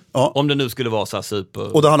 Eller hur? Ja. Om det nu skulle vara så här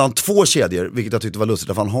super... Och då hade han 2 kedjor, vilket jag tyckte var lustigt.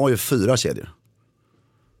 För han har ju 4 kedjor.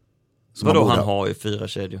 Vadå han har ju 4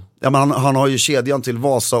 kedjor? Ja, men han har ju kedjan till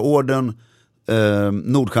Vasaorden,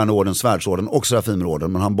 Nordstjärneorden, Svärdsorden och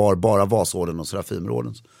Serafimerorden. Men han bar bara Vasaorden och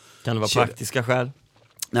Serafimerorden. Kan det vara praktiska skäl?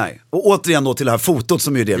 Nej, och återigen då till det här fotot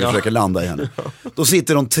som är det vi försöker landa i henne. Då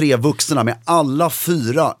sitter de 3 vuxna med alla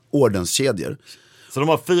 4 ordenskedjor. Så de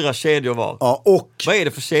har 4 kedjor var? Ja, och... Vad är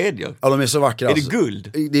det för kedjor? Ja, de är så vackra. Är det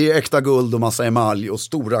guld? Det är äkta guld och massa emalj och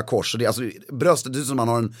stora kors. Det är, alltså, bröstet, det är som man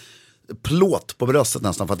har en plåt på bröstet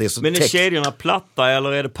nästan för att det är så Men är täckt. kedjorna platta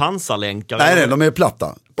eller är det pansarlänkar? Nej, de är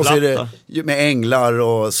platta. Och så är Platta. det med änglar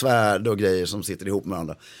och svärd och grejer som sitter ihop med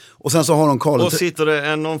varandra. Och sen så har de Karl... Och sitter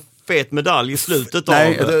det någon fet medalj i slutet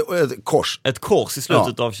Nej, av... ett kors. Ett kors i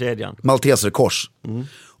slutet av kedjan. Malteserkors.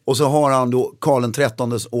 Och så har han då Karl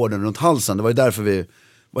XII:s orden runt halsen. Det var ju därför vi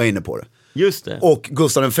var inne på det. Just det. Och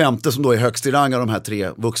Gustav V som då är högst i rang av de här 3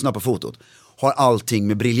 vuxna på fotot har allting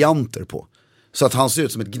med briljanter på. Så att han ser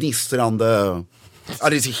ut som ett gnistrande... Ja,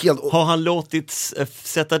 det är helt... Har han låtit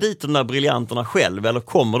sätta dit de där briljanterna själv eller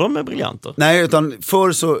kommer de med briljanter? Nej, utan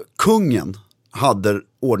förr så kungen hade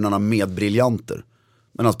ordnarna med briljanter.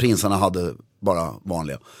 Medan prinsarna hade bara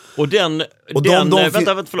vanliga. Och den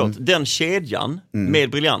förlåt. Den kedjan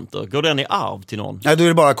med briljanter, går den i arv till någon? Nej, då är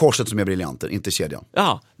det bara korset som är briljanter, inte kedjan.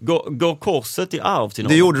 Ja, går korset i arv till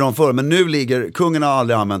någon? Det gjorde de förr, men nu ligger, kungen har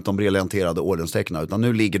aldrig använt de briljanterade ordensteckna, utan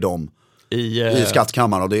nu ligger de i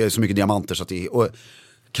skattkammaren och det är så mycket diamanter så att det är, och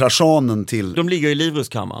kraschanen till... De ligger i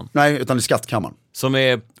livrustkammaren. Nej, utan i skattkammaren. Som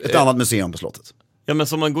är... Ett annat museum på slottet. Ja, men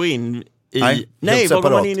som man går in i... Nej, var går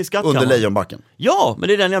man in i skattkammaren? Under Lejonbacken. Ja, men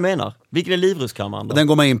det är den jag menar. Vilken är livrustkammaren då? Den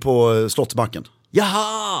går man in på Slottsbacken.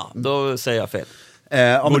 Jaha, då säger jag fel.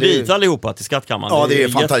 Ja, Gå dit allihopa till skattkammaren. Ja, det är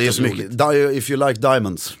fantastiskt mycket. If you like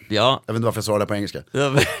diamonds. Ja. Jag vet inte varför jag sa det på engelska.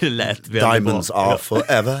 Det lät Diamonds are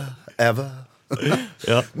forever, ever.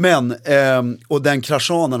 Ja. Men, och den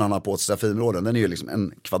kraschanen han har på sig, Serafimerorden, den är ju liksom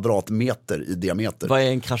 1 kvadratmeter i diameter. Vad är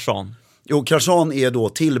en krashan? Jo, krashan är då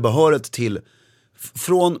tillbehöret till,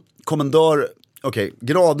 från kommendör,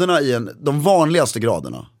 graderna de vanligaste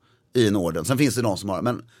graderna i en orden. Sen finns det någon som har,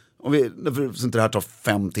 men så inte det här tar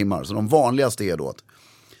 5 timmar, så de vanligaste är då att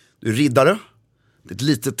du är riddare, det är ett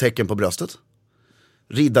litet tecken på bröstet.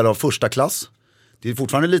 Riddare av första klass. Det är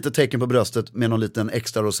fortfarande lite tecken på bröstet med någon liten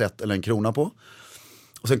extra rosett eller en krona på.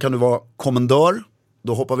 Och sen kan du vara kommendör.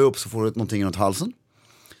 Då hoppar vi upp så får du någonting runt halsen.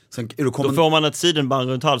 Sen är du Då får man ett sidenband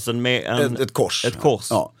runt halsen med ett kors. Ett kors.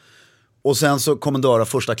 Ja. Och sen så kommendör av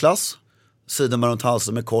första klass. Sidenband runt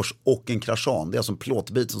halsen med kors och en krashan. Det är alltså en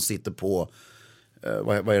plåtbit som sitter på,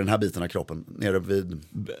 vad är den här biten av kroppen? Nere vid...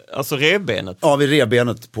 Alltså revbenet? Ja, vid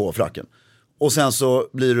revbenet på fracken. Och sen så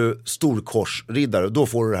blir du storkorsriddare. Då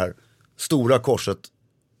får du det här stora korset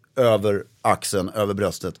över axeln, över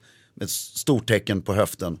bröstet, med ett stort tecken på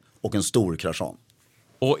höften och en stor krashan.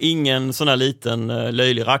 Och ingen sån här liten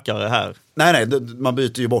löjlig rackare här? Nej, man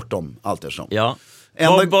byter ju bort dem allt eftersom. Ja.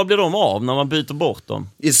 Vad blir de av när man byter bort dem?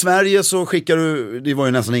 I Sverige så skickar du, det var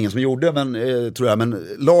ju nästan ingen som gjorde, men tror jag, men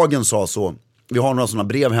lagen sa så. Vi har några sådana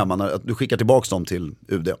brev hemma att du skickar tillbaka dem till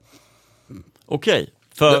UD. Okej.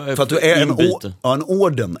 För att du är en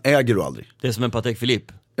orden äger du aldrig. Det är som en Patek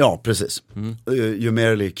Philippe. Ja, precis. You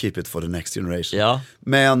merely keep it for the next generation. Ja.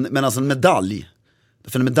 Men alltså en medalj.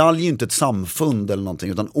 För en medalj är ju inte ett samfund eller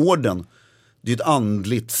någonting, utan orden, det är ett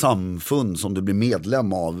andligt samfund som du blir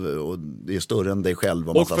medlem av, och det är större än dig själv.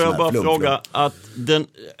 Och får jag bara fråga att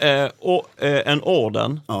en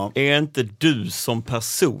orden är inte du som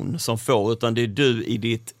person som får, utan det är du i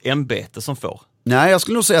ditt ämbete som får. Nej, jag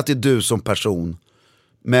skulle nog säga att det är du som person.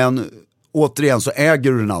 Men återigen så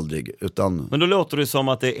äger du den aldrig, utan... Men då låter det som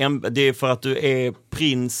att det är för att du är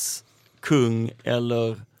prins, kung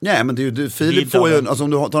eller... Nej, men det är ju, Filip får ju, alltså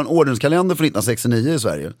om du tar en ordenskalender från 1969 i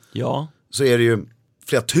Sverige, så är det ju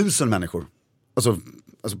flera tusen människor, alltså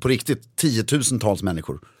på riktigt 10-tusentals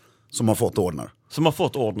människor som har fått ordnar. Som har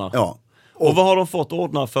fått ordnar? Ja. Och vad har de fått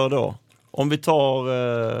ordnar för då? Om vi tar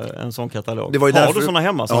en sån katalog. Har du såna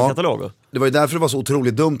hemma, såna kataloger? Det var ju därför det var så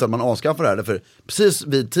otroligt dumt att man avskaffade det här. För precis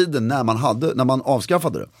vid tiden när man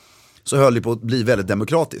avskaffade det, så höll det på att bli väldigt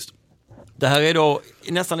demokratiskt. Det här är då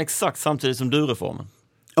nästan exakt samtidigt som du-reformen.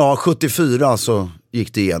 Ja, 74 så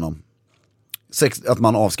gick det igenom. Att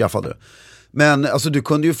man avskaffade det. Men alltså du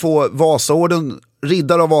kunde ju få Vasaorden,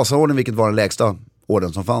 riddare av Vasaorden, vilket var den lägsta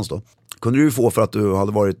orden som fanns då. Kunde du ju få för att du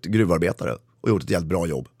hade varit gruvarbetare och gjort ett jävligt bra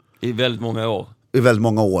jobb. I väldigt många år. I väldigt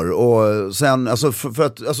många år. Och sen, alltså för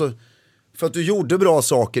att du gjorde bra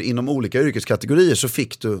saker inom olika yrkeskategorier, så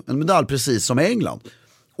fick du en medalj precis som i England.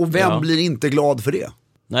 Och vem blir inte glad för det?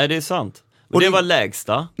 Nej, det är sant. Och det var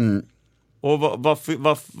lägsta. Och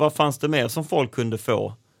vad fanns det mer som folk kunde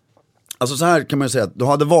få? Alltså så här kan man ju säga att du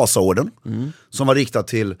hade Vasaorden som var riktad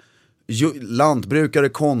till lantbrukare,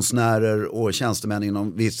 konstnärer och tjänstemän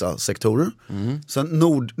inom vissa sektorer. Sen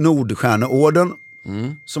Nordstjärneorden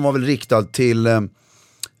som var väl riktad till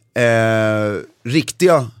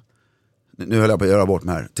riktiga, nu höll jag på att göra bort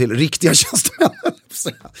mig här, till riktiga tjänstemän.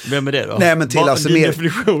 Vem är det då? Nej, men till alltså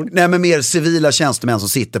mer civila tjänstemän som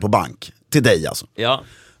sitter på bank. Till dig alltså. Ja,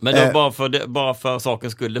 men då bara för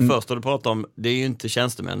sakens skull. Det första du pratar om, det är ju inte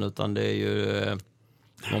tjänstemän, utan det är ju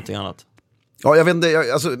någonting annat. Ja, jag vet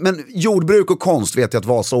inte, men jordbruk och konst vet jag att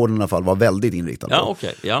Vasaorden i alla fall var väldigt inriktad på. Ja,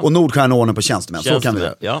 okej. Ja. Och Nordstjärneorden på tjänstemän, så kan vi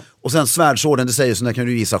det. Ja. Och sen Svärdsorden, det säger så, där kan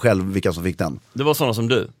du gissa själv vilka som fick den. Det var sådana som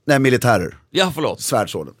du? Nej, militärer. Ja, förlåt.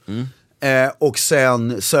 Svärdsorden. Och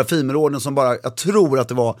sen Serafimerorden som bara, jag tror att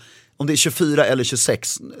det var, om det är 24 eller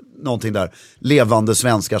 26, någonting där, levande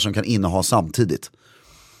svenskar som kan inneha samtidigt.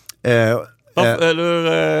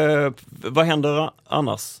 Vad händer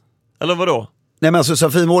annars? Eller vadå? Nej, men alltså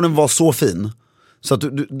Serafimerorden var så fin så att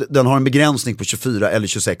den har en begränsning på 24 eller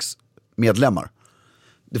 26 medlemmar.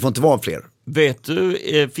 Det får inte vara fler. Vet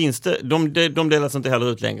du, finns det, de delas inte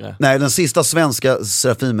heller ut längre? Nej, den sista svenska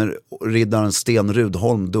Serafimerriddaren Sten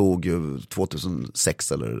Rudholm dog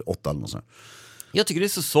 2006 eller 2008 eller något sånt. Jag tycker det är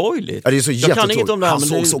så sorgligt. Ja, det är så jag kan inget om det här, han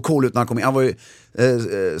såg så cool ut när han kom in. Han var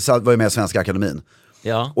ju med i Svenska Akademin.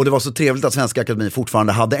 Ja. Och det var så trevligt att Svenska Akademin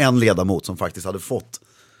fortfarande hade en ledamot som faktiskt hade fått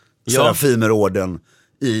Serafimerorden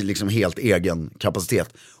i liksom helt egen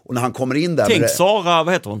kapacitet. Och när han kommer in där... Tänk Sara,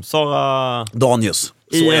 vad heter hon? Sara... Danius.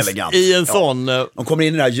 Så elegant. I en sån... De kommer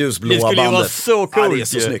in i det här ljusblåa bandet. Det skulle ju vara så coolt. Ja, det är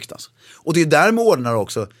så snyggt alltså. Och det är där med ordnar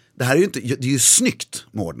också. det här är ju inte, det är ju snyggt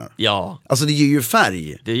med ordnar. Ja. Alltså det ger ju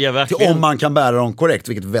färg. Det ger verkligen. Om man kan bära dem korrekt,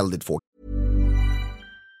 vilket väldigt få.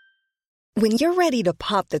 When you're ready to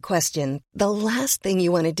pop the question, the last thing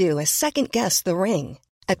you want to do is second guess the ring.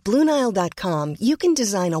 At BlueNile.com, you can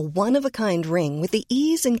design a one-of-a-kind ring with the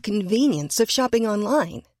ease and convenience of shopping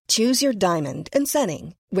online. Choose your diamond and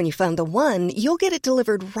setting. When you find the one, you'll get it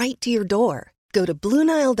delivered right to your door. Go to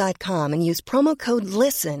BlueNile.com and use promo code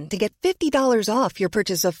LISTEN to get $50 off your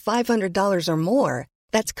purchase of $500 or more.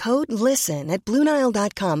 That's code LISTEN at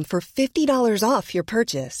BlueNile.com for $50 off your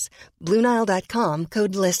purchase. BlueNile.com,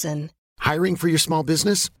 code LISTEN. Hiring for your small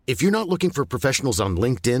business? If you're not looking for professionals on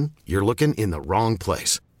LinkedIn, you're looking in the wrong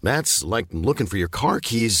place. That's like looking for your car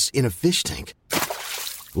keys in a fish tank.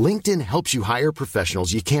 LinkedIn helps you hire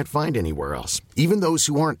professionals you can't find anywhere else, even those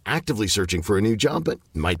who aren't actively searching for a new job but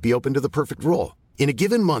might be open to the perfect role. In a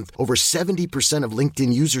given month, over 70% of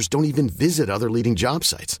LinkedIn users don't even visit other leading job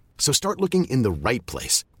sites. So start looking in the right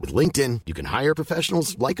place. With LinkedIn, you can hire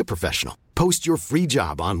professionals like a professional. Post your free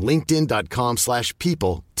job on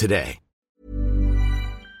linkedin.com/people today.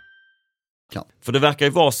 För det verkar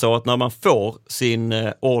ju vara så att när man får sin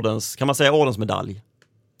kan man säga ordensmedalj?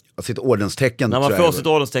 Sitt ordenstecken. När man får sitt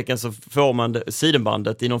ordenstecken så får man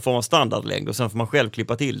sidenbandet i någon form av standardlängd och sen får man själv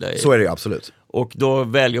klippa till det. Så är det ju absolut. Och då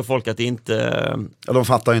väljer folk att inte... Ja, de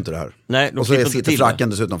fattar ju inte det här. Nej, och så sitter fracken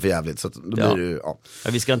dessutom för jävligt. Så då blir det ju, ja,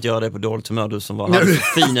 vi ska inte göra det på dåligt humör, du som hade så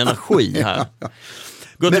fin energi här.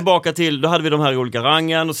 Tillbaka till, då hade vi de här olika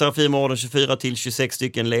rangen och Serafimerorden 24 till 26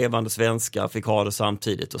 stycken levande svenskar fick ha det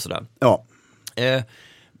samtidigt och sådär. Ja.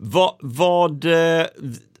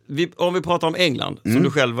 Om vi pratar om England, som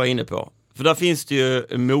du själv var inne på. För där finns det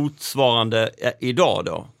ju motsvarande idag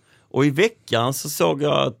då. Och i veckan så såg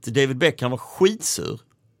jag att David Beckham var skitsur.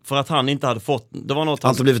 För att han inte hade fått... Det var något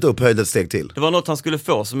han har blivit upphöjd ett steg till. Det var något han skulle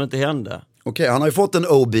få som inte hände. Okej, han har ju fått en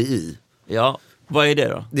OBE. Ja, vad är det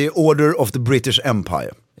då? Det är Order of the British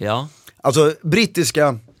Empire. Ja. Alltså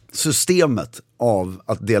brittiska systemet av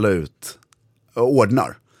att dela ut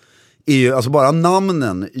ordnar är ju, alltså bara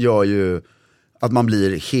namnen gör ju att man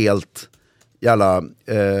blir helt jävla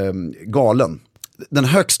galen. Den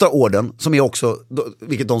högsta orden, som är också,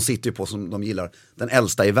 vilket de sitter på som de gillar, den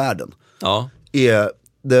äldsta i världen, är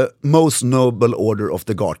the Most Noble Order of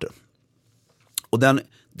the Garter. Och den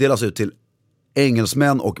delas ut till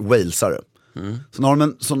engelsmän och walesare. Sen har de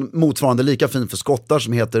en som motsvarande lika fin för skottar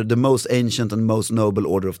som heter the Most Ancient and Most Noble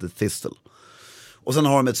Order of the Thistle. Och sen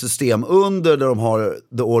har de ett system under där de har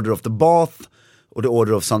the Order of the Bath och the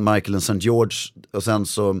Order of St. Michael and St. George, och sen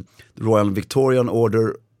så Royal Victorian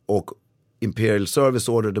Order och Imperial Service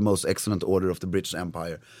Order, the Most Excellent Order of the British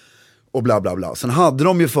Empire och bla bla bla. Sen hade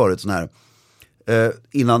de ju förut sån här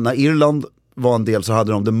innan när Irland var en del så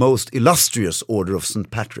hade de the Most Illustrious Order of St.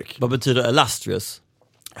 Patrick. Vad betyder illustrious?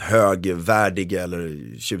 Högvärdige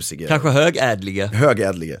eller tjusiga. Kanske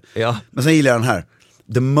högädlige. Ja. Men sen gillar jag den här.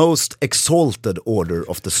 The Most Exalted Order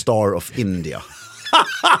of the Star of India.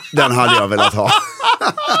 Den hade jag velat ha.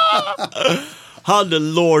 Hade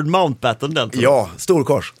Lord Mountbatten den? Ja,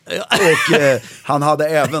 storkors. Ja. Och han hade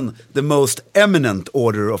även the Most Eminent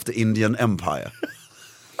Order of the Indian Empire.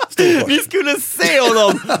 Storkors. Ni skulle se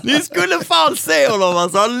honom. Ni skulle fan se honom.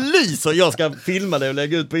 Alltså, han lyser. Jag ska filma det och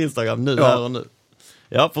lägga ut på Instagram nu, här och nu.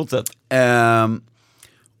 Ja, fortsätt.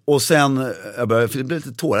 Och sen, jag blir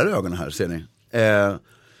lite tårar i ögonen här, ser ni.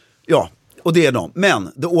 Ja, och det är de.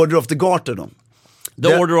 Men The Order of the Garter då.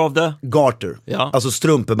 The Order of the Garter, ja. Alltså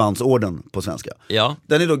strumpebandsorden på svenska. Ja.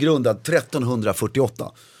 Den är då grundad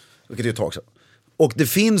 1348, vilket är ett tag sedan. Och det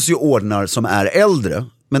finns ju ordnar som är äldre,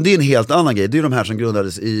 men det är en helt annan grej. Det är de här som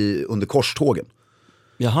grundades under korstågen.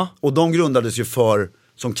 Jaha. Och de grundades ju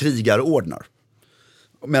som krigarordnar.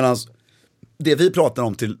 Medan det vi pratar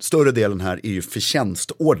om till större delen här är ju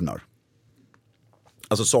förtjänstordnar.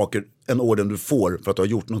 Alltså saker, en orden du får för att du har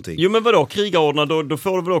gjort någonting. Jo, men vadå, krigarordnar, då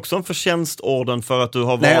får du väl också en förtjänstorden för att du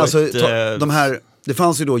har varit... Nej, alltså de här, det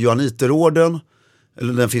fanns ju då Johanniterorden,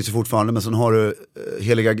 eller den finns ju fortfarande, men sen har du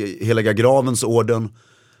heliga gravens orden,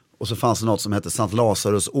 och så fanns det något som hette Sankt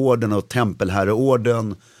Lazarusorden och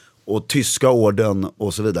Tempelherreorden och tyska orden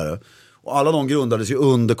och så vidare. Och alla de grundades ju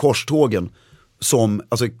under korstågen som,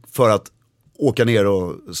 alltså för att åka ner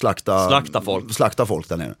och slakta folk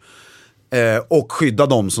där nere. Och skydda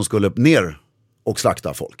dem som skulle ner och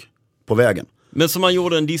slakta folk på vägen. Men så man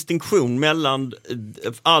gjorde en distinktion mellan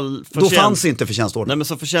all förtjänst... Då fanns inte förtjänstorden. Nej, men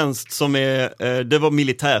så förtjänst som är... Det var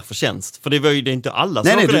militär förtjänst. För det var ju inte alla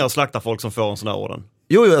som åkte ner och slakta folk som får en sån här orden.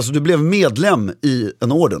 Jo, alltså du blev medlem i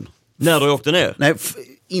en orden. När du åkte ner? Nej,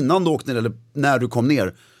 innan du åkte ner, eller när du kom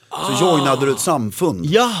ner, så joinade du ett samfund.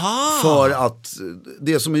 Jaha! För att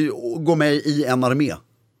det är som att gå med i en armé.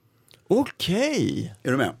 Okej.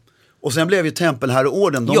 Är du med? Och sen blev ju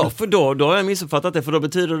tempelherreorden... Ja, för då har jag missuppfattat det. För då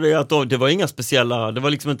betyder det att det var inga speciella... Det var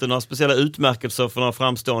liksom inte några speciella utmärkelser för några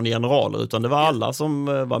framstående generaler. Utan det var alla som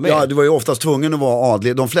var med. Ja, du var ju oftast tvungen att vara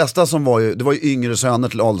adlig. De flesta som var ju... Det var ju yngre söner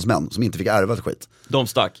till adelsmän som inte fick ärva ett skit. De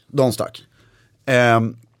stack.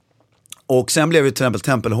 Och sen blev ju till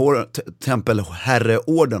exempel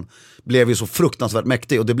tempelherreorden blev ju så fruktansvärt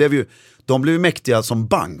mäktig. Och de blev ju mäktiga som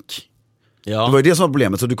bank. Ja. Det var ju det som var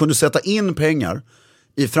problemet. Så du kunde sätta in pengar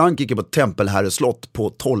i Frankrike på ett tempelherreslott på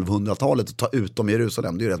 1200-talet och ta ut dem i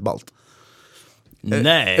Jerusalem. Det är ju rätt ballt.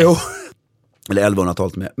 Nej. Jo. Eller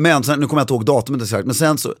 1100-talet med. Men sen, nu kommer jag inte ihåg datumet exakt. Men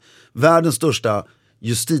sen så, världens största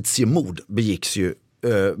justitiemord begicks ju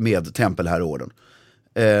med tempelherreorden.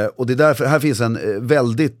 Och det är därför, här finns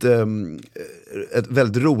ett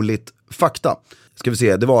väldigt roligt fakta. Ska vi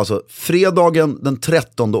se, det var alltså fredagen den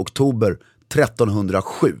 13 oktober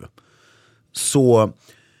 1307. Så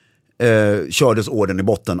kördes orden i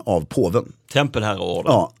botten av påven.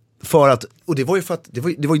 Tempelherreorden. Ja, för att, och det var ju för att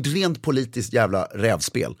det var ju ett rent politiskt jävla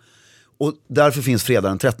rävspel. Och därför finns fredag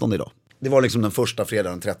den 13 idag. Det var liksom den första fredag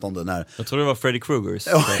den 13 när... Jag tror det var Freddy Krugers.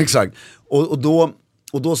 Ja, exakt.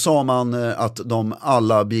 Och då sa man att de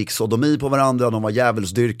alla begick sodomi på varandra, de var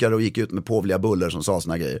djävulsdyrkare och gick ut med påvliga buller som sa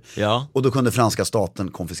såna grejer. Ja. Och då kunde franska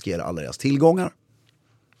staten konfiskera alla deras tillgångar.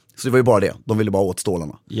 Så det var ju bara det, de ville bara åt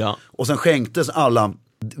stålarna. Ja. Och sen skänktes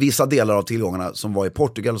vissa delar av tillgångarna som var i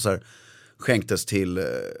Portugal och så här, skänktes till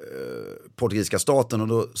portugisiska staten. Och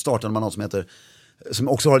då startade man något som heter, som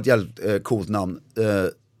också har ett jävligt coolt namn,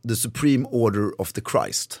 The Supreme Order of the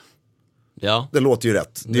Christ. Ja. Det låter ju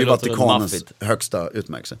rätt. Det är Vatikanens högsta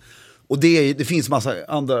utmärkelse. Och det finns massa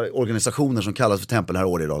andra organisationer som kallas för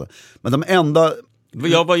tempelherreorden idag. Men de enda...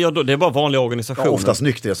 Ja, vad gör då? Det är bara vanliga organisationer. Ja, oftast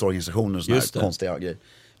nykterhetsorganisationer och såna här Just det. konstiga grejer.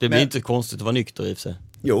 Det blir inte konstigt att vara nykter i sig.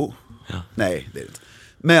 Jo, nej det är det inte.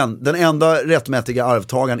 Men den enda rättmätiga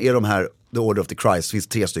arvtagaren är de här, The Order of the Christ. Det finns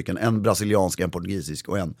 3 stycken, en brasiliansk, en portugisisk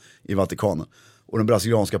och en i Vatikanen. Och den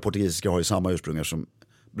brasilianska och portugisiska har ju samma ursprungar som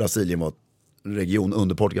Brasilien var region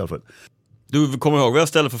under Portugal förut. Du kommer ihåg vad jag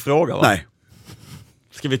ställde för fråga, va? Nej.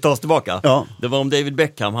 Ska vi ta oss tillbaka? Ja. Det var om David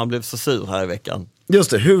Beckham, han blev så sur här i veckan.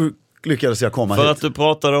 Just det, hur lyckades jag komma hit? För att du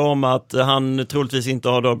pratade om att han troligtvis inte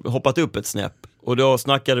har hoppat upp ett snäpp. Och då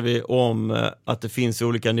snackade vi om att det finns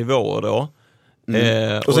olika nivåer då.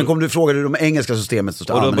 Och sen kom du fråga de engelska systemet.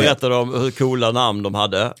 Och då berättade de hur coola namn de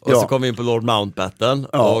hade. Och så kom vi in på Lord Mountbatten.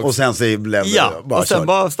 Ja, och sen så blev det bara och sen kört.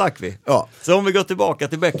 bara stack vi. Ja. Så om vi går tillbaka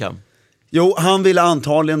till Beckham. Jo, han ville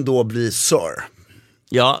antagligen då bli Sir.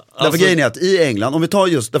 Ja, alltså... Därför grejen är att i England, om vi tar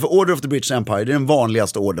just, därför Order of the British Empire, det är den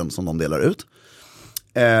vanligaste orden som de delar ut.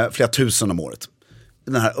 Flera tusen om året.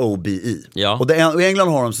 Den här OBE. Ja. Och i England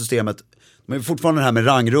har de systemet, men fortfarande det här med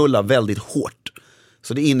rangrulla väldigt hårt.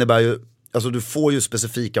 Så det innebär ju, alltså du får ju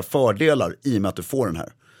specifika fördelar i och med att du får den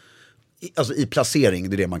här. Alltså i placering,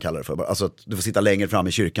 det är det man kallar det för. Alltså att du får sitta längre fram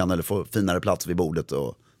i kyrkan eller få finare plats vid bordet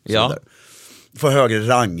och så vidare. Få högre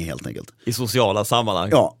rang helt enkelt. I sociala sammanhang.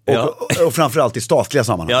 Ja, och framförallt i statliga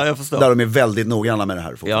sammanhang. Ja, jag förstår. Där de är väldigt noggranna med det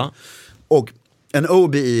här. Ja. Och en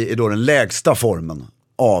OBE är då den lägsta formen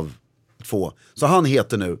av 2. Så han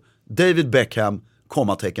heter nu David Beckham,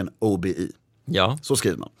 kommatecken OBE. Ja. Så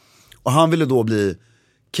skriver man. Och han ville då bli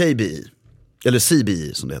KBE, eller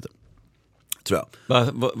CBE som det heter. Tror jag.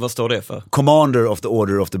 Vad står det för? Commander of the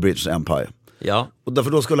Order of the British Empire. Ja. Och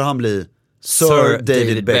därför då skulle han bli Sir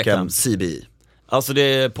David Beckham CBE. Alltså det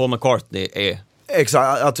är Paul McCartney är...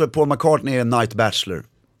 Exakt, jag tror Paul McCartney är Knight Bachelor.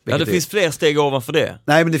 Ja, det finns fler steg ovanför det.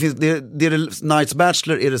 Nej, men det finns, Knights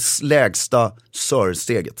Bachelor är det lägsta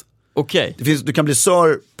Sir-steget. Okej. Du kan bli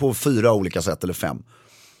Sir på 4 olika sätt, eller 5.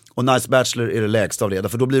 Och Knights Bachelor är det lägsta av det,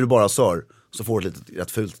 för då blir du bara Sir. Så får du ett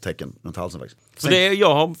rätt fult tecken runt halsen faktiskt. Så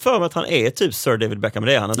jag har för mig att han är typ Sir David Beckham, men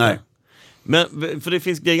det är han inte. Nej. Men för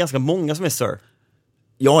det är ganska många som är Sir.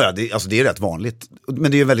 Ja, det är rätt vanligt.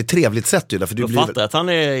 Men det är ju ett väldigt trevligt sätt ju. Därför du fattar att han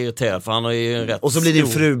är irriterad, för han har ju en rätt och så blir din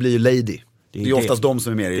stor... fru blir ju lady. Det är ju oftast de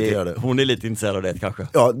som är mer irriterade. Hon är lite intresserad av det kanske.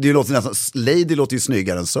 Ja, det låter nästan, lady låter ju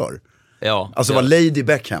snyggare än Sir. Ja. Alltså var Lady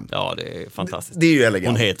Beckham. Ja, det är fantastiskt. Det är ju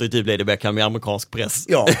elegant. Hon heter ju typ Lady Beckham i amerikansk press.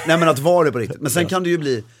 Ja, nej men att vara det på riktigt. Men sen kan du ju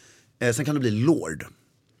bli, Lord.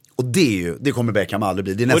 Och det kommer Beckham aldrig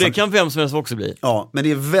bli. Det är nästan, och det kan vem som helst också bli. Ja, men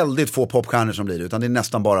det är väldigt få popstjärnor som blir det. Utan det är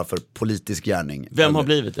nästan bara för politisk gärning. Vem har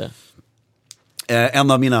blivit det?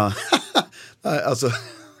 En av mina, alltså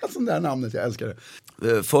det här namnet, jag älskar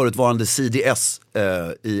det. Förutvarande CDS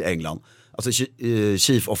i England. Alltså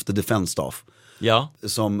Chief of the Defense Staff. Ja.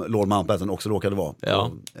 Som Lord Mountbatten också råkade vara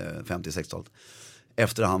på 50-60-talet.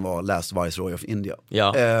 Efter han var Last Viceroy of India.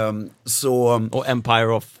 Ja. Så... Och Empire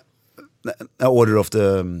of... Order of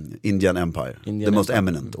the Indian Empire. The most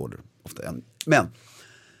eminent order of the Men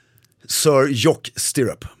Sir Jock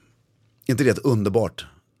Stirrup. Inte det ett underbart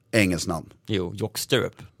engelskt namn? Jo, Jock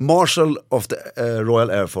Stirrup. Marshal of the Royal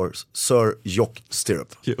Air Force, Sir Jock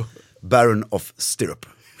Stirrup. Jo. Baron of Stirrup.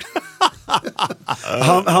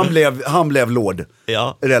 han blev lord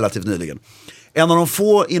relativt nyligen. En av de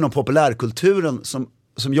få inom populärkulturen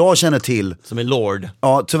som jag känner till. Som är lord.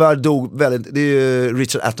 Ja, tyvärr dog väldigt. Det är ju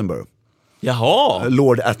Richard Attenborough. Jaha.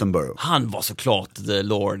 Lord Attenborough. Han var såklart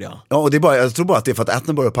lord, ja. Ja, och det är bara, jag tror bara att det är för att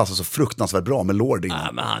Attenborough passar så fruktansvärt bra med lord innan.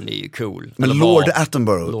 Nej, men han är ju cool. Men Lord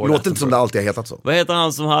Attenborough, låter inte som det alltid har hetat så. Vad heter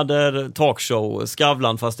han som hade talkshow,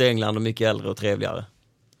 Skavlan fast i England och mycket äldre och trevligare?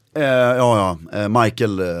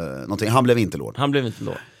 Michael någonting. Han blev inte lord. Han blev inte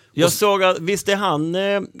lord. Jag såg att, visst är han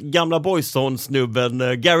gamla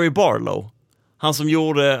Boyzone-snubben Gary Barlow? Han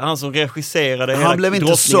som regisserade hela. Han blev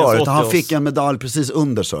inte Sir, han fick en medalj precis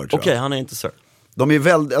under Sir. Okej, han är inte Sir. De är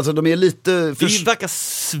väldigt, alltså de är lite... Det verkar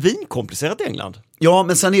svinkomplicerat i England. Ja,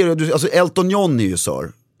 men sen är det, alltså Elton John är ju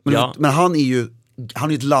Sir. Men han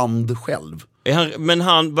är ett land själv.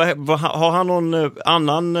 Har han någon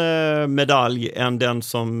annan medalj än den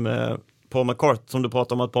som Paul McCartney, som du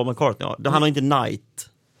pratar om att Paul McCartney har? Han har inte Knight.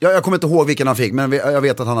 Ja, jag kommer inte ihåg vilken han fick, men jag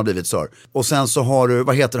vet att han har blivit Sir. Och sen så har du,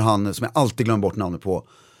 vad heter han som jag alltid glömmer bort namnet på?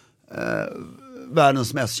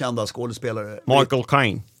 Världens mest kända skådespelare. Michael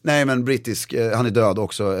Caine. Nej, men brittisk, han är död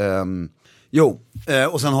också.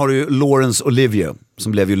 Och sen har du ju Laurence Olivier,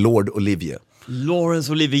 som blev ju Lord Olivier.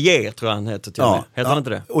 Laurence Olivier tror jag han heter till och med. Heter han inte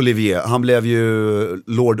det? Olivier, han blev ju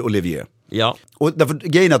Lord Olivier. Ja. Och därför,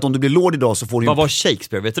 grejen är att om du blir Lord idag så får du ju... Vad var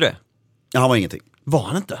Shakespeare, vet du det? Ja, han var ingenting. Var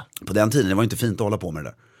han inte? På den tiden, det var inte fint att hålla på med det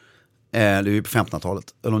där. Det är ju på 1500-talet,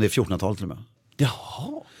 eller om det är 1400-talet till och med.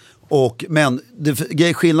 Jaha. Men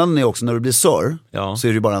skillnaden är också när du blir Sir, så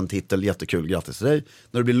är det ju bara en titel, jättekul, grattis till dig.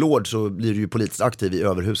 När du blir Lord så blir du ju politiskt aktiv i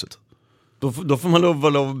överhuset. Då får man lov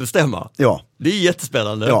att bestämma. Ja. Det är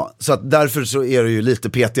jättespännande. Ja, så att därför så är det ju lite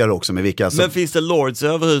petigare också med vilka som... Men finns det lords i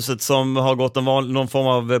överhuset som har gått någon form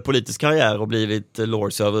av politisk karriär och blivit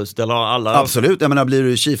lords i överhuset? Eller har alla... Absolut, jag menar blir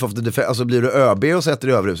du chief of the defense, alltså blir du ÖB och sätter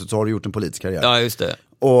i överhuset så har du gjort en politisk karriär. Ja, just det.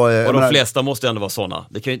 Och de flesta måste ändå vara sådana.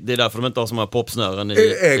 Det är därför de inte har så många popsnören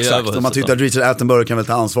i exakt, och man tyckte att Richard Attenborough kan väl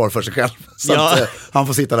ta ansvar för sig själv. Så att, han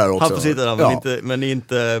får sitta där också. Han får sitta där, men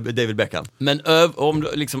inte David Beckham. Men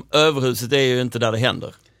överhuset är ju inte där det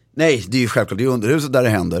händer. Nej, det är ju självklart, det är underhuset där det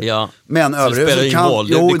händer. Ja. Men överhuset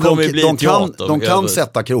de kan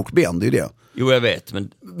sätta krokben, det är ju det. Jo, jag vet.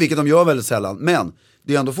 Vilket de gör väldigt sällan. Men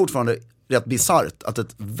det är ändå fortfarande rätt bizarrt att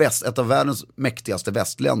ett av världens mäktigaste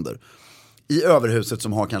västländer, i överhuset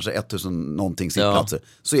som har kanske 1000 någonting sittplatser,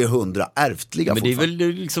 så är 100 ärftliga. Men det är väl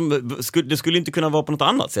liksom, det skulle inte kunna vara på något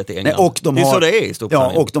annat sätt i England. Nej, och det är så det är i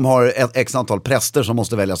Storbritannien. Ja, och de har ett x antal präster som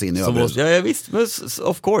måste väljas in i överhuset. Ja, visst, men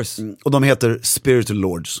of course. Och de heter Spiritual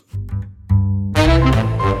Lords.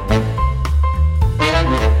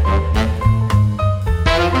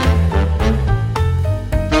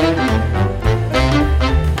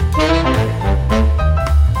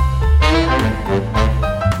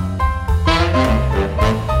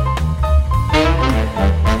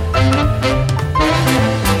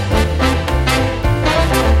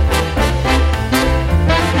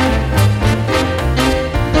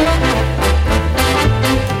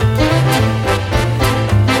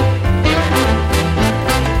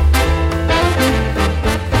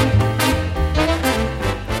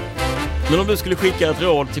 Men om du skulle skicka ett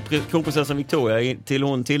råd till kronprinsessan Victoria till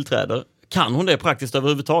hon tillträder, kan hon det praktiskt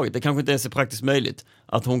överhuvudtaget? Det kanske inte ens är praktiskt möjligt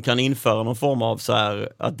att hon kan införa någon form av så här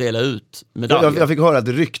att dela ut medaljer. Jag fick höra ett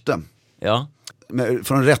rykte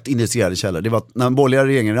från rätt initierade källor. Det var när den borgerliga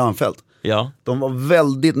regeringen Reinfeldt. Ja. De var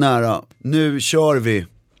väldigt nära. Nu kör vi.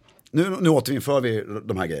 Nu återinför vi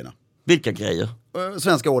de här grejerna. Vilka grejer?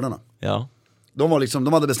 Svenska orderna. Ja.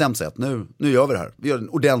 De hade bestämt sig att nu gör vi det här. Vi gör en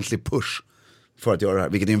ordentlig push för att göra det här,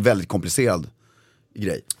 vilket är en väldigt komplicerad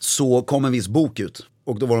grej. Så kom en viss bok ut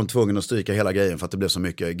och då var de tvungna att stryka hela grejen för att det blev så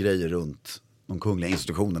mycket grejer runt de kungliga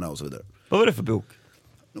institutionerna och så vidare. Vad var det för bok?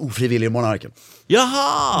 Ofrivillig monarken.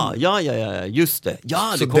 Jaha, ja, just det.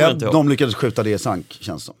 Ja, så det kommer jag inte ihåg. De lyckades skjuta det i sank,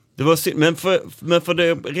 känns som. Det var men för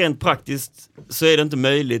det rent praktiskt så är det inte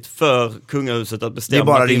möjligt för kungahuset att bestämma. Det är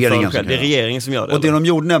bara regeringen själv. Det är regeringen som gör det. Och det de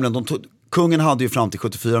gjorde nämligen, kungen hade ju fram till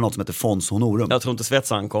 74 något som heter Fons Honorum. Jag tror inte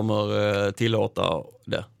Svetsaren kommer tillåta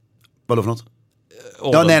det. Vadå för något?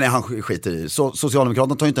 Ja, nej, han skiter i.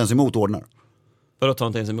 Socialdemokraterna tar inte ens emot ordnar. Vadå tar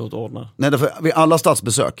inte ens emot ordnar? Nej, därför vid alla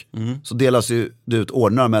statsbesök så delas ju det ut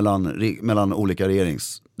ordnar mellan olika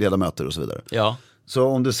regeringsledamöter och så vidare. Ja. Så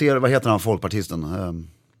om du ser, vad heter han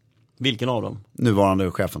folkpartisten? Vilken av dem?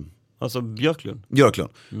 Nuvarande chefen. Alltså Björklund.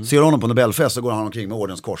 Ser du honom på Nobelfest så går han omkring med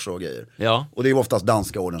ordenskors och grejer. Ja. Och det är oftast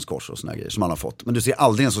danska ordenskors och såna grejer som han har fått. Men du ser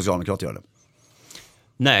aldrig en socialdemokrat göra det.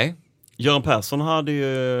 Nej, Göran Persson hade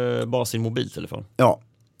ju bara sin mobiltelefon. Ja.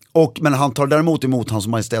 Men han tar däremot emot hans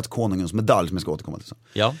majestät konungens medalj som jag ska återkomma till sen.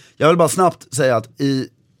 Ja. Jag vill bara snabbt säga att i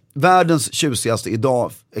världens tjusigaste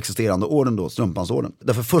idag existerande orden då, Strumpansorden.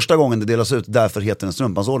 Därför första gången det delas ut, därför heter den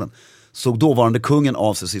Strumpansorden. Såg dåvarande kungen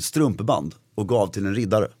av sig sitt strumpeband och gav till en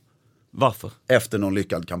riddare. Varför? Efter någon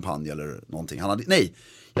lyckad kampanj eller någonting.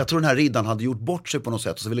 Jag tror den här riddaren hade gjort bort sig på något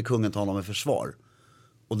sätt och så ville kungen ta honom med försvar.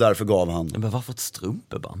 Och därför gav han... Men varför ett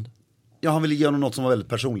strumpeband? Ja, han ville ge honom något som var väldigt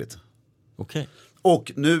personligt. Okej.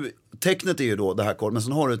 Och nu, tecknet är ju då det här kort, men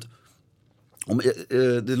sen har du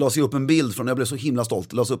det lades ju upp en bild från, jag blev så himla stolt,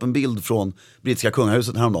 det lades upp en bild från brittiska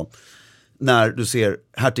kungahuset häromdagen. När du ser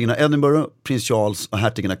hertigen av Edinburgh, prins Charles och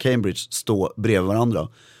hertigen av Cambridge stå bredvid varandra.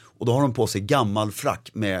 Och då har de på sig gammal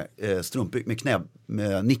frack med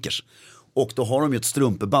med nickers. Och då har de ju ett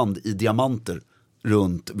strumpeband i diamanter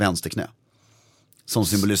runt vänster knä. Som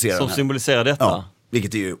symboliserar Som symboliserar detta? Ja,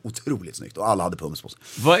 vilket är ju otroligt snyggt. Och alla hade pumps på sig.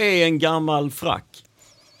 Vad är en gammal frack?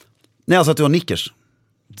 Nej, alltså att du har nickers.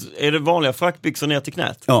 Är det vanliga frackbyxor ner till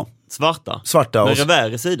knät? Ja. Svarta Med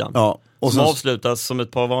revär i sidan? Ja. Och som sen avslutas som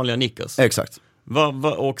ett par vanliga nickers? Exakt.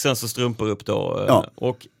 Och sen så strumpor upp då? Ja.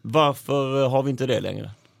 Och varför har vi inte det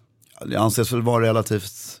längre? Det anses väl vara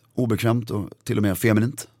relativt obekvämt och till och med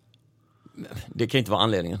feminint. Det kan inte vara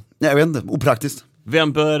anledningen. Nej, jag vet inte. Opraktiskt.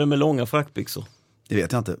 Vem började med långa frackbyxor? Det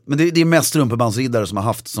vet jag inte. Men det är mest strumpebandsriddare som har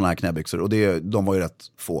haft såna här knäbyxor. Och de var ju rätt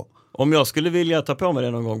få. Om jag skulle vilja ta på mig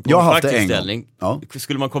det någon gång på jag en har haft det fracktillställning, ja.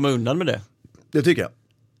 Skulle man komma undan med det? Det tycker jag.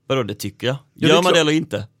 Vadå, det tycker jag? Ja, Gör det är man klart. det eller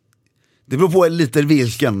inte? Det beror på lite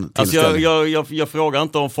vilken tillställning. Alltså jag frågar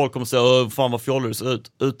inte om folk kommer säga fan vad fjollig det ser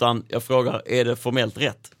ut, utan jag frågar, är det formellt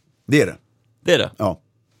rätt? Det är det. Det är det? Ja.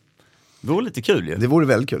 Det vore lite kul ju. Det vore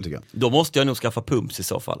väldigt kul tycker jag. Då måste jag nog skaffa pumps i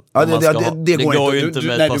så fall. Ja, det går ju inte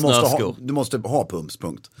med ett par snöskor. Du måste ha pumps,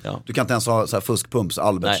 punkt. Ja. Du kan inte ens ha så här fuskpumps,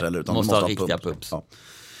 Alberts, Nej, eller utan måste ha riktiga pumps. Ja.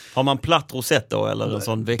 Har man platt rosett då eller en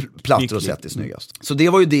sån Platt rosett är snyggast. Så det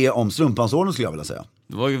var ju det om Strumpansorden skulle jag vilja säga.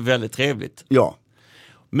 Det var ju väldigt trevligt. Ja.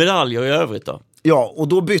 Medaljer i övrigt då? Ja, och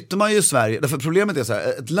då bytte man ju i Sverige. Därför problemet är så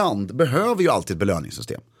här, ett land behöver ju alltid ett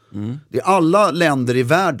belöningssystem. Det är alla länder i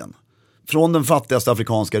världen. Från den fattigaste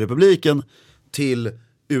afrikanska republiken till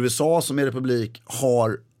USA som är republik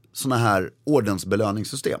har såna här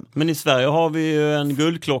ordensbelöningssystem. Men i Sverige har vi ju en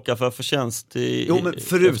guldklocka för förtjänst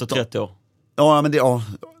efter 30 år. Ja, men det... Ja.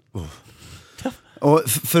 Och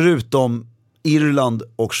förutom Irland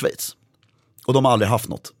och Schweiz. Och de har aldrig haft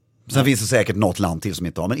något. Sen finns det säkert något land till som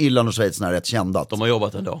inte har. Men Irland och Schweiz är rätt kända. De har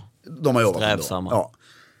jobbat ändå. De har jobbat Strävsamma. ändå. Ja.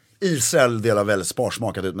 Israel delar väldigt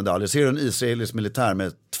sparsmakat ut medaljer. Ser du en israelisk militär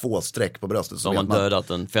med 2 streck på bröstet så de har dödat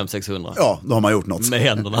en 500-600. Ja, då har man gjort något. Med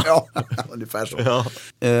händerna. Ja, ungefär så. Ja.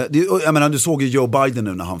 Jag menar, du såg ju Joe Biden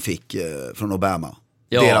nu när han fick från Obama.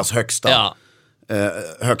 Ja. Deras högsta, Ja.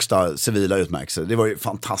 högsta civila utmärkelse. Det var ju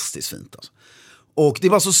fantastiskt fint alltså. Och det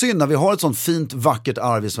var så synd när vi har ett sånt fint, vackert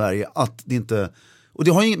arv i Sverige att det inte... Och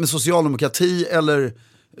det har inget med socialdemokrati eller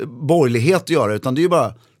borgerlighet att göra, utan det är ju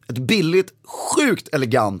bara ett billigt, sjukt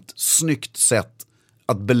elegant, snyggt sätt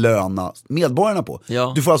att belöna medborgarna på.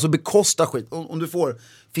 Ja. Du får alltså bekosta skit. Om du får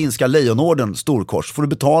finska Lejonorden storkors får du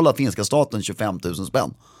betala finska staten 25 000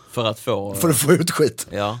 spänn. För att få ut skit.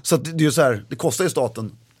 Ja. Så att det är ju så här, det kostar ju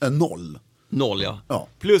staten en 0. 0, ja. Ja.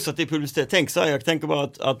 Plus att det är publicerat. Tänk så här, jag tänker bara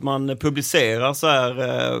att man publicerar så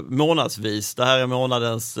här månadsvis. Det här är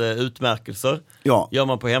månadens utmärkelser. Ja. Gör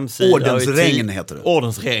man på hemsidan. Ordensregn heter det.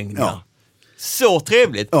 Ordensregn, ja. Ja. Så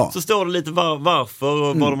trevligt. Ja. Så står det lite varför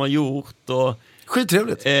och vad de har gjort. Och,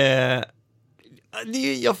 Skittrevligt.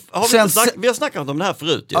 vi har snackat om det här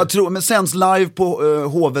förut ju. Jag tror, men sänds live på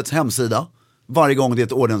hovets hemsida varje gång det är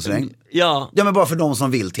ett ordensregn. Ja. Ja, men bara för de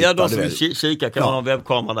som vill titta. Ja, de som du vill vet. kika kan ha en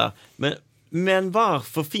webbkamera där. Men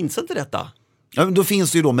varför finns inte detta? Ja, men då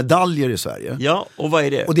finns det ju då medaljer i Sverige. Ja, och vad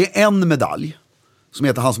är det? Och det är en medalj som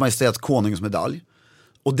heter Hans Majestäts Konungens medalj.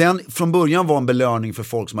 Och den från början var en belöning för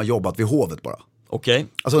folk som har jobbat vid hovet bara. Okej.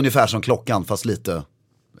 Alltså ungefär som klockan fast lite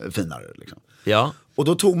finare liksom. Ja. Och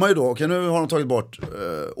då tog man ju då, okej, nu har de tagit bort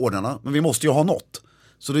ordnarna, men vi måste ju ha något.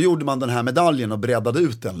 Så då gjorde man den här medaljen och breddade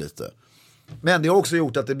ut den lite. Men det har också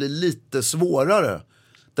gjort att det blir lite svårare.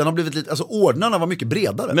 Den har blivit lite, alltså ordnarna var mycket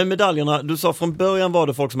bredare. Men medaljerna, du sa från början var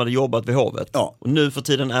det folk som hade jobbat vid hovet. Ja. Och nu för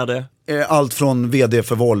tiden är det? Allt från vd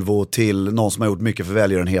för Volvo till någon som har gjort mycket för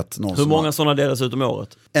välgörenhet. Hur många sådana delas ut om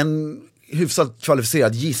året? En hyfsat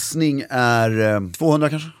kvalificerad gissning är 200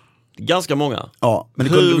 kanske. Ganska många. Ja, men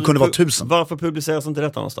det kunde vara 1000. Varför publiceras inte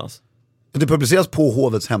detta någonstans? Det publiceras på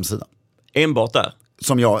hovets hemsida. Enbart där?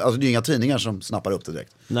 Som jag, alltså det är inga tidningar som snappar upp det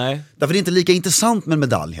direkt. Nej. Därför är det inte lika intressant med en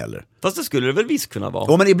medalj heller. Fast det skulle det väl visst kunna vara.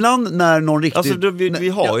 Ja, men ibland när någon riktigt... Alltså vi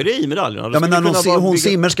har ju det i medaljerna. Ja, men när hon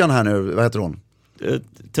simmerskan här nu, vad heter hon?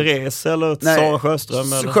 Therese eller Sara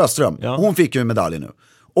Sjöström? Eller? Sjöström, ja. Hon fick ju en medalj nu.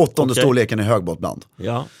 8:e storleken i högbåtband.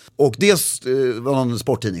 Ja. Och det var någon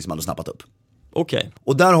sporttidning som hade snappat upp. Okej.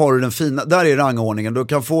 Och där har du den fina, där är rangordningen. Du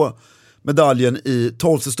kan få medaljen i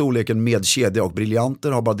 12:e storleken med kedja och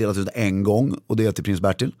briljanter. Har bara delat ut en gång och det är till prins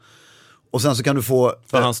Bertil. Och sen så kan du få...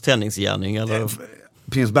 För hans tenningsgärning eller...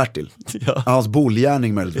 Prins Bertil. Ja. Hans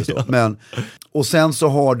bollgärning möjligtvis då. Men, och sen så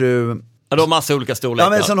har du... Ja, de har massa olika storlekar. Ja,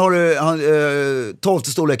 men sen har du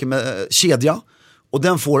 12:e storleken med kedja. Och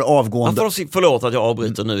den får avgående... Förlåt att jag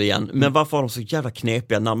avbryter nu igen. Men varför har de så jävla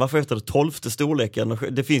knepiga namn? Varför heter det 12:e storleken?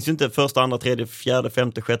 Det finns ju inte första, andra, tredje, fjärde,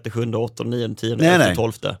 femte, sjätte, sjunde, åttonde, nionde, tionde, nej.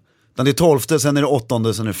 12:e. Det är 12:e, sen är det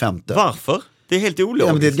 8:e, sen är det 5:e. Varför? Det är helt ologiskt.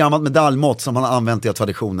 Ja, men det är ett gammalt medaljmått som man har använt i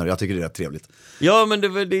traditioner. Jag tycker det är rätt trevligt. Ja, men det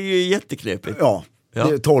är ju jätteknepigt. Ja. Ja.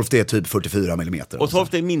 12:e är typ 44 millimeter. Och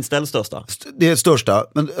 12:e är minst eller största? Det är största.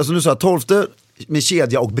 Men alltså nu sa jag 12:e med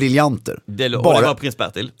kedja och briljanter. Det var prins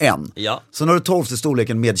Bertil. En. Ja. Sen har du 12:e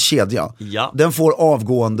storleken med kedja. Ja. Den får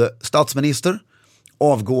avgående statsminister,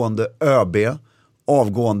 avgående ÖB,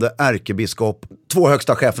 avgående ärkebiskop, 2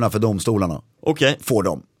 högsta cheferna för domstolarna. Okej. Får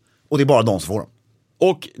dem. Och det är bara de som får dem.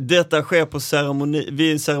 Och detta sker på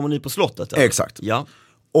vid en ceremoni på slottet? Eller? Exakt. Ja.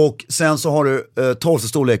 Och sen så har du 12:e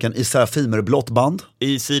storleken i serafimer blått band.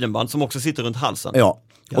 I sidenband som också sitter runt halsen? Ja.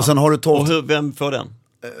 Och sen har du 12... Och vem får den?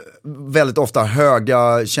 Väldigt ofta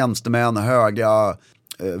höga tjänstemän, höga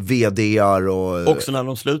vd:ar och... Också när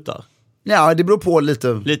de slutar? Ja, det beror på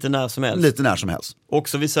lite när som helst? Lite när som helst.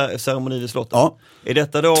 Också vid ceremoni vid slottet? Ja. Är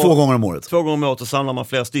detta då... 2 gånger om året. 2 gånger om året och samlar man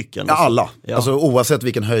flera stycken? Ja, alla. Ja. Alltså oavsett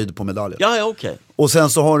vilken höjd på medaljen. Ja, okej. Och sen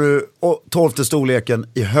så har du 12:e storleken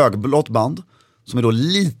i högblått band. Som är då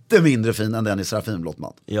lite mindre fin än den i serafinblått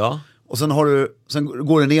band. Ja. Och sen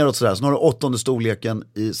går det neråt sådär. Sen har du 8:e storleken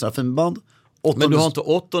i serafinband. Men du har inte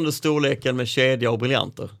 8:e storleken med kedja och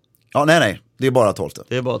briljanter? Ja, nej. Det är bara 12:e.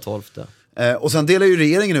 Det är bara 12:e. Och sen delar ju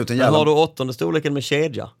regeringen ut en Men jävla... har du 8:e storleken med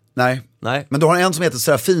kedja? Nej. Nej. Men du har en som heter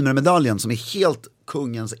Serafimer-medaljen som är helt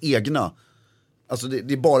kungens egna. Alltså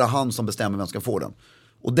det är bara han som bestämmer vem ska få den.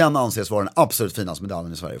 Och den anses vara den absolut finaste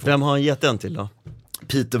medaljen i Sverige. Vem har han gett den till då?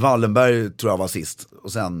 Peter Wallenberg tror jag var sist.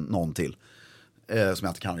 Och sen någon till. Som jag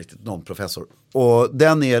inte kan riktigt. Någon professor. Och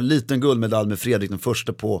den är en liten guldmedalj med Fredrik den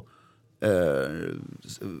första på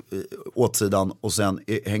åtsidan. Och sen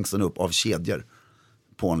hängs den upp av kedjor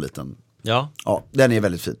på en liten... Ja. Ja, den är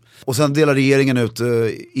väldigt fin. Och sen delar regeringen ut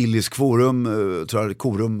Illis Quorum, tror jag,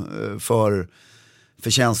 korum för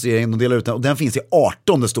tjänstregeringen. De delar ut den, och den finns i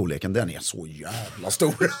 18:e storleken. Den är så jävla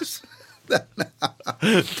stor.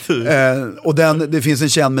 Och det finns en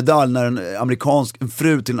känd medalj när en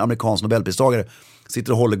fru till en amerikansk nobelpristagare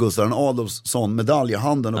sitter och håller Gustav Adolfsson medalj i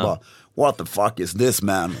handen och bara, what the fuck is this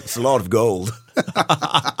man? It's a lot of gold.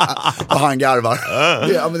 Och han garvar.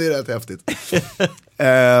 Ja, men det är rätt häftigt.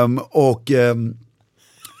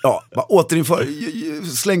 Ja,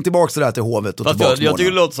 släng tillbaka det här till hovet och jag tycker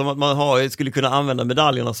det låter som att man skulle kunna använda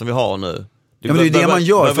medaljerna som vi har nu. Ja, men det är det man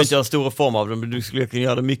gör. Du behöver inte göra stora form av det, men du skulle kunna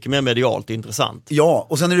göra det mycket mer medialt intressant. Ja,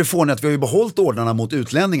 och sen är det fånigt att vi har ju behållit ordnarna mot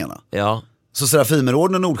utlänningarna. Ja. Så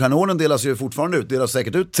Serafimerorden och Nordstjärneorden delas ju fortfarande ut. Delas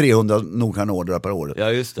säkert ut 300 Nordstjärneordrar per år.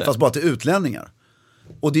 Ja, just det. Fast bara till utlänningar.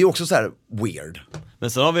 Och det är också så här weird.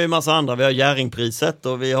 Men sen har vi en massa andra. Vi har Jerringpriset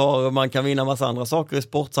och man kan vinna massa andra saker i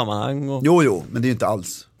sportsammanhang. Och... Jo, men det är inte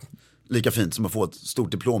alls lika fint som att få ett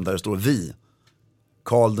stort diplom där det står vi,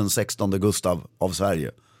 Karl den 16 Gustav av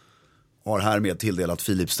Sverige, har härmed tilldelat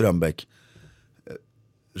Filip Strömbäck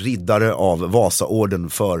riddare av Vasaorden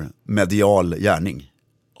för medial gärning.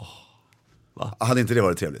 Va? Hade inte det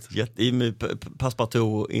varit trevligt?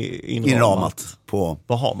 Passepartout inramat på...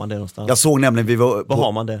 Var har man det någonstans? Jag såg nämligen var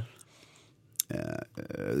har man det?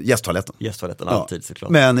 Gästtoaletten. Gästtoaletten, alltid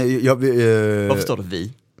såklart. Men varför står det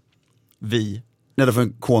vi? Vi? Nej, därför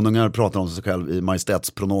en konungar pratar om sig själv i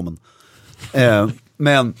majestätspronomen.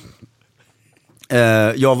 Men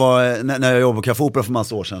jag var, när jag jobbade på Café Opera för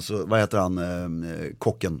massa år sedan, så vad heter han,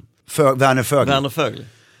 kocken? Werner Fögl.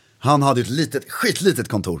 Han hade ett skitlitet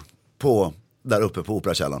kontor där uppe på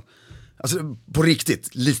Operakällaren. Alltså på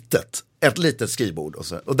riktigt litet. Ett litet skrivbord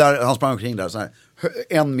och där han sprang omkring där så här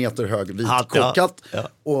 1 meter hög vit kockhatt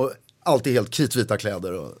och alltid helt kritvita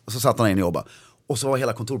kläder och så satt han in och jobbade. Och så var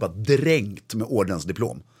hela kontoret bara dränkt med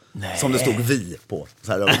ordensdiplom. Nej. Som det stod vi på.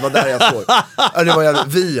 Så här, det var där jag såg. Det var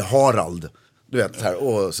vi Harald, du vet, så här,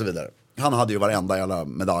 och så vidare. Han hade ju varenda jävla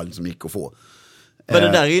medalj som gick att få. Men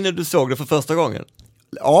det där inne du såg det för första gången?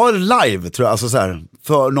 Ja, live tror jag. Alltså så här,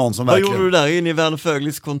 för någon som Vad verkligen... gjorde du där inne i Werner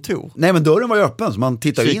Föglis kontor? Nej, men dörren var ju öppen så man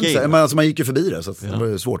tittade Kika in. in. Alltså, man gick ju förbi det så att det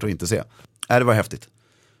var svårt att inte se. Nej, det var häftigt.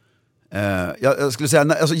 Jag skulle säga,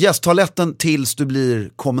 alltså, gästtoaletten tills du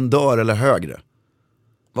blir kommendör eller högre.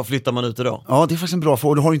 Vad flyttar man ut det då? Ja, det är faktiskt en bra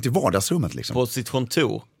fråga. Du har ju inte i vardagsrummet liksom. På sitt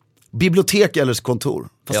kontor? Bibliotek eller kontor.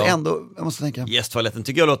 Fast Ja. ändå, jag måste tänka. Gästtoaletten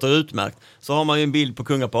tycker jag låter utmärkt. Så har man ju en bild på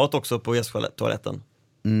kungaparet också på gästtoaletten.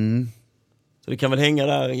 Så det kan väl hänga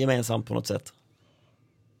där gemensamt på något sätt.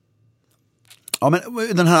 Ja, men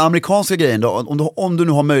den här amerikanska grejen då, om du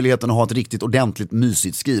nu har möjligheten att ha ett riktigt ordentligt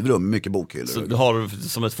mysigt skrivrum med mycket bokhyllor. Så du har det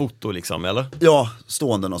som ett foto liksom, eller? Ja,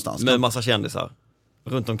 stående någonstans. Med massa kändisar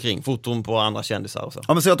runt omkring, foton på andra kändisar och så.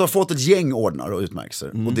 Ja, men säg att du har fått ett gäng ordnar och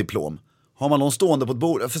utmärkelser och diplom. Har man någon stående på ett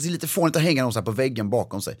bord, för det är lite fånigt att hänga någon så här på väggen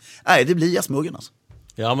bakom sig. Nej, det blir jazzmuggen alltså.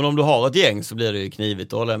 Ja, men om du har ett gäng så blir det ju knivigt,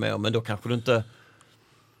 det håller jag med om. Men då kanske du inte...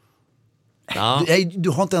 Ja. Du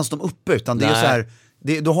har inte ens dem uppe, utan det är så här,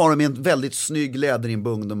 du har dem i en väldigt snygg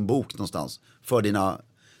läderinbunden bok någonstans. För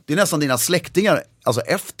det är nästan dina släktingar, alltså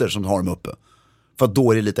efter, som har dem uppe. För att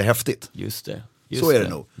då är det lite häftigt. Just det. Så är det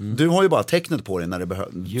nog. Du har ju bara tecknet på dig när det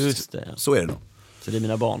behövs. Just det. Så är det nog. Så det är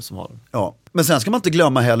mina barn som har den. Ja, men sen ska man inte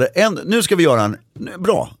glömma heller, nu ska vi göra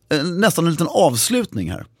nästan en liten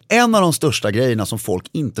avslutning här. En av de största grejerna som folk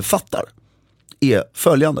inte fattar är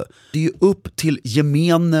följande. Det är ju upp till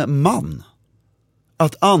gemene man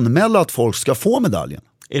att anmäla att folk ska få medaljen.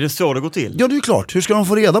 Är det så det går till? Ja, det är ju klart. Hur ska de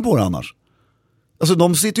få reda på det annars? Alltså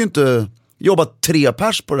de sitter ju inte... Jobbar 3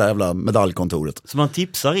 pers på det här jävla medaljkontoret. Så man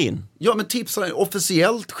tipsar in? Ja, men tipsar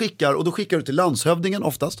officiellt skickar, och då skickar du till landshövdingen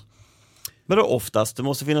oftast. Men då oftast? Det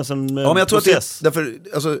måste finnas en Ja, men jag tror process.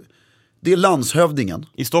 att det är landshövdingen.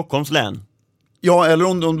 I Stockholms län? Ja, eller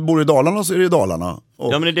om du bor i Dalarna så är det i Dalarna.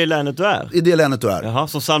 Och Ja, men i det länet du är? i det länet du är. Jaha,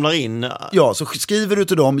 som samlar in? Ja, så skriver du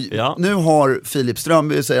till dem. Ja. Nu har Filip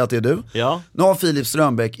Strömbäck, vi säger att det är du. Ja. Nu har Filip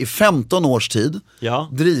Strömbäck i 15 års tid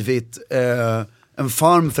drivit en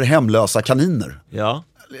farm för hemlösa kaniner. Ja.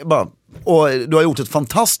 Och du har gjort ett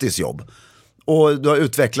fantastiskt jobb. Och du har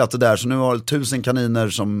utvecklat det där, så nu har 1000 kaniner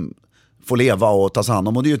som får leva och tas hand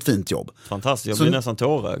om, och det är ju ett fint jobb. Fantastiskt, jag Så- blir nästan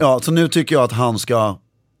tårögd. Ja, så nu tycker jag att han ska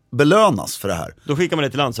belönas för det här. Då skickar man det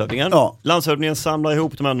till landshövdingen. Ja. Landshövdingen samlar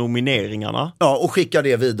ihop de här nomineringarna. Ja, och skickar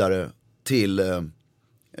det vidare till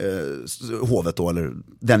hovet då, eller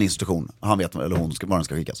den institution han vet, eller hon var den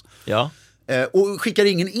ska skickas. Ja. Och skickar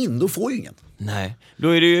ingen in, då får ju ingen. Nej, då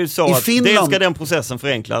är det ju så I att Finland- dels ska den processen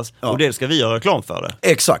förenklas och dels ska vi göra reklam för det.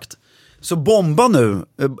 Exakt. Så bomba nu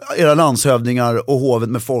era landshövdingar och hovet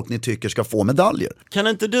med folk ni tycker ska få medaljer. Kan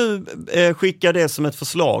inte du skicka det som ett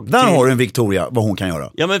förslag? Där till... har du en Victoria, vad hon kan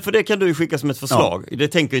göra. Ja, men för det kan du ju skicka som ett förslag. Det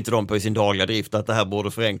tänker inte de på i sin dagliga drift, att det här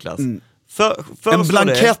borde förenklas. En Föreslå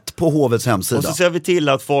blankett det, på hovets hemsida. och så ser vi till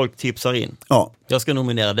att folk tipsar in. Ja. Jag ska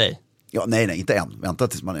nominera dig. Ja, nej, inte än. Vänta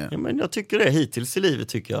tills man är... Ja, men jag tycker det, hittills i livet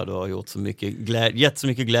tycker jag du har gjort så mycket gett så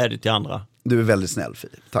mycket glädje till andra. Du är väldigt snäll,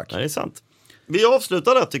 Filip. Tack. Ja, det är sant. Vi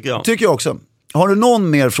avslutar där tycker jag. Tycker jag också. Har du någon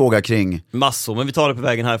mer fråga kring... Massor, men vi tar det på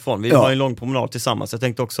vägen härifrån. Vi har en lång promenad tillsammans. Jag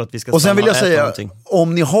tänkte också att vi ska Och sen vill jag äta säga, någonting.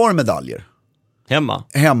 om ni har medaljer Hemma.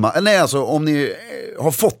 hemma, nej alltså om ni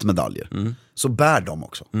har fått medaljer, så bär dem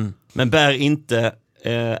också. Men bär inte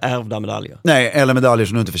ärvda medaljer. Nej, eller medaljer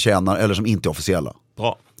som du inte förtjänar, eller som inte är officiella.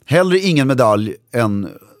 Bra. Hellre ingen medalj än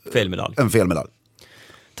Fel medalj. en fel medalj.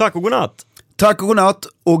 Tack och godnatt. Tack och godnatt,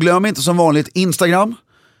 och glöm inte som vanligt Instagram,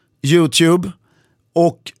 YouTube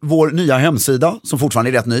och vår nya hemsida som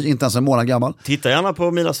fortfarande är rätt ny, inte ens en månad gammal. Titta gärna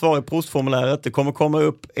på mina svar i postformuläret. Det kommer komma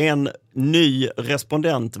upp en ny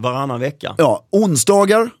respondent varannan vecka. Ja,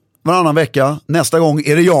 onsdagar varannan vecka, nästa gång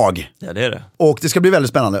är det jag. Ja, det är det. Och det ska bli väldigt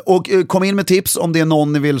spännande. Och kom in med tips om det är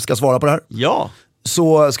någon ni vill ska svara på det här. Ja,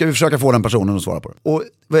 Så ska vi försöka få den personen att svara på det. Och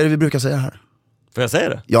vad är det vi brukar säga här? får jag säga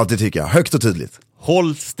det? Ja, det tycker jag. Högt och tydligt.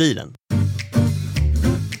 Håll stilen.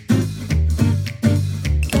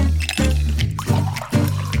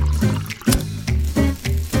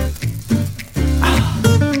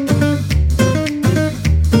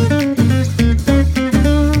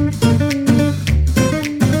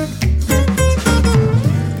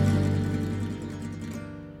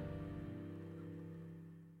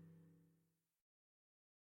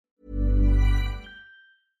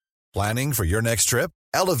 Planning for your next trip?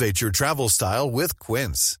 Elevate your travel style with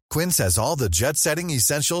Quince. Quince has all the jet-setting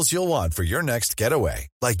essentials you'll want for your next getaway,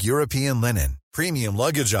 like European linen, premium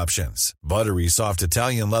luggage options, buttery soft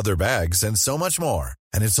Italian leather bags, and so much more.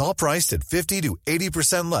 And it's all priced at 50 to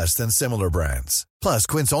 80% less than similar brands. Plus,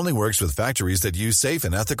 Quince only works with factories that use safe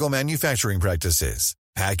and ethical manufacturing practices.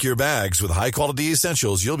 Pack your bags with high-quality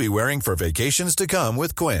essentials you'll be wearing for vacations to come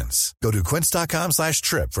with Quince. Go to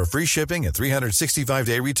quince.com/trip for free shipping and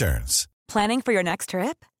 365-day returns. Planning for your next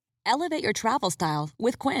trip? Elevate your travel style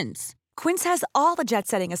with Quince. Quince has all the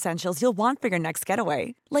jet-setting essentials you'll want for your next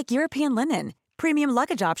getaway, like European linen, premium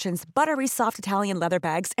luggage options, buttery soft Italian leather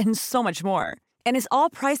bags, and so much more. And is all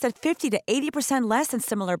priced at 50 to 80% less than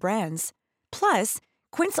similar brands. Plus,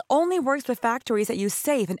 Quince only works with factories that use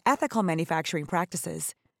safe and ethical manufacturing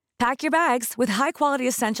practices. Pack your bags with high-quality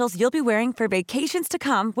essentials you'll be wearing for vacations to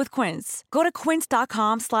come with Quince. Go to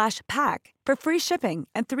quince.com/pack for free shipping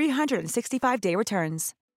and 365-day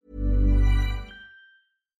returns.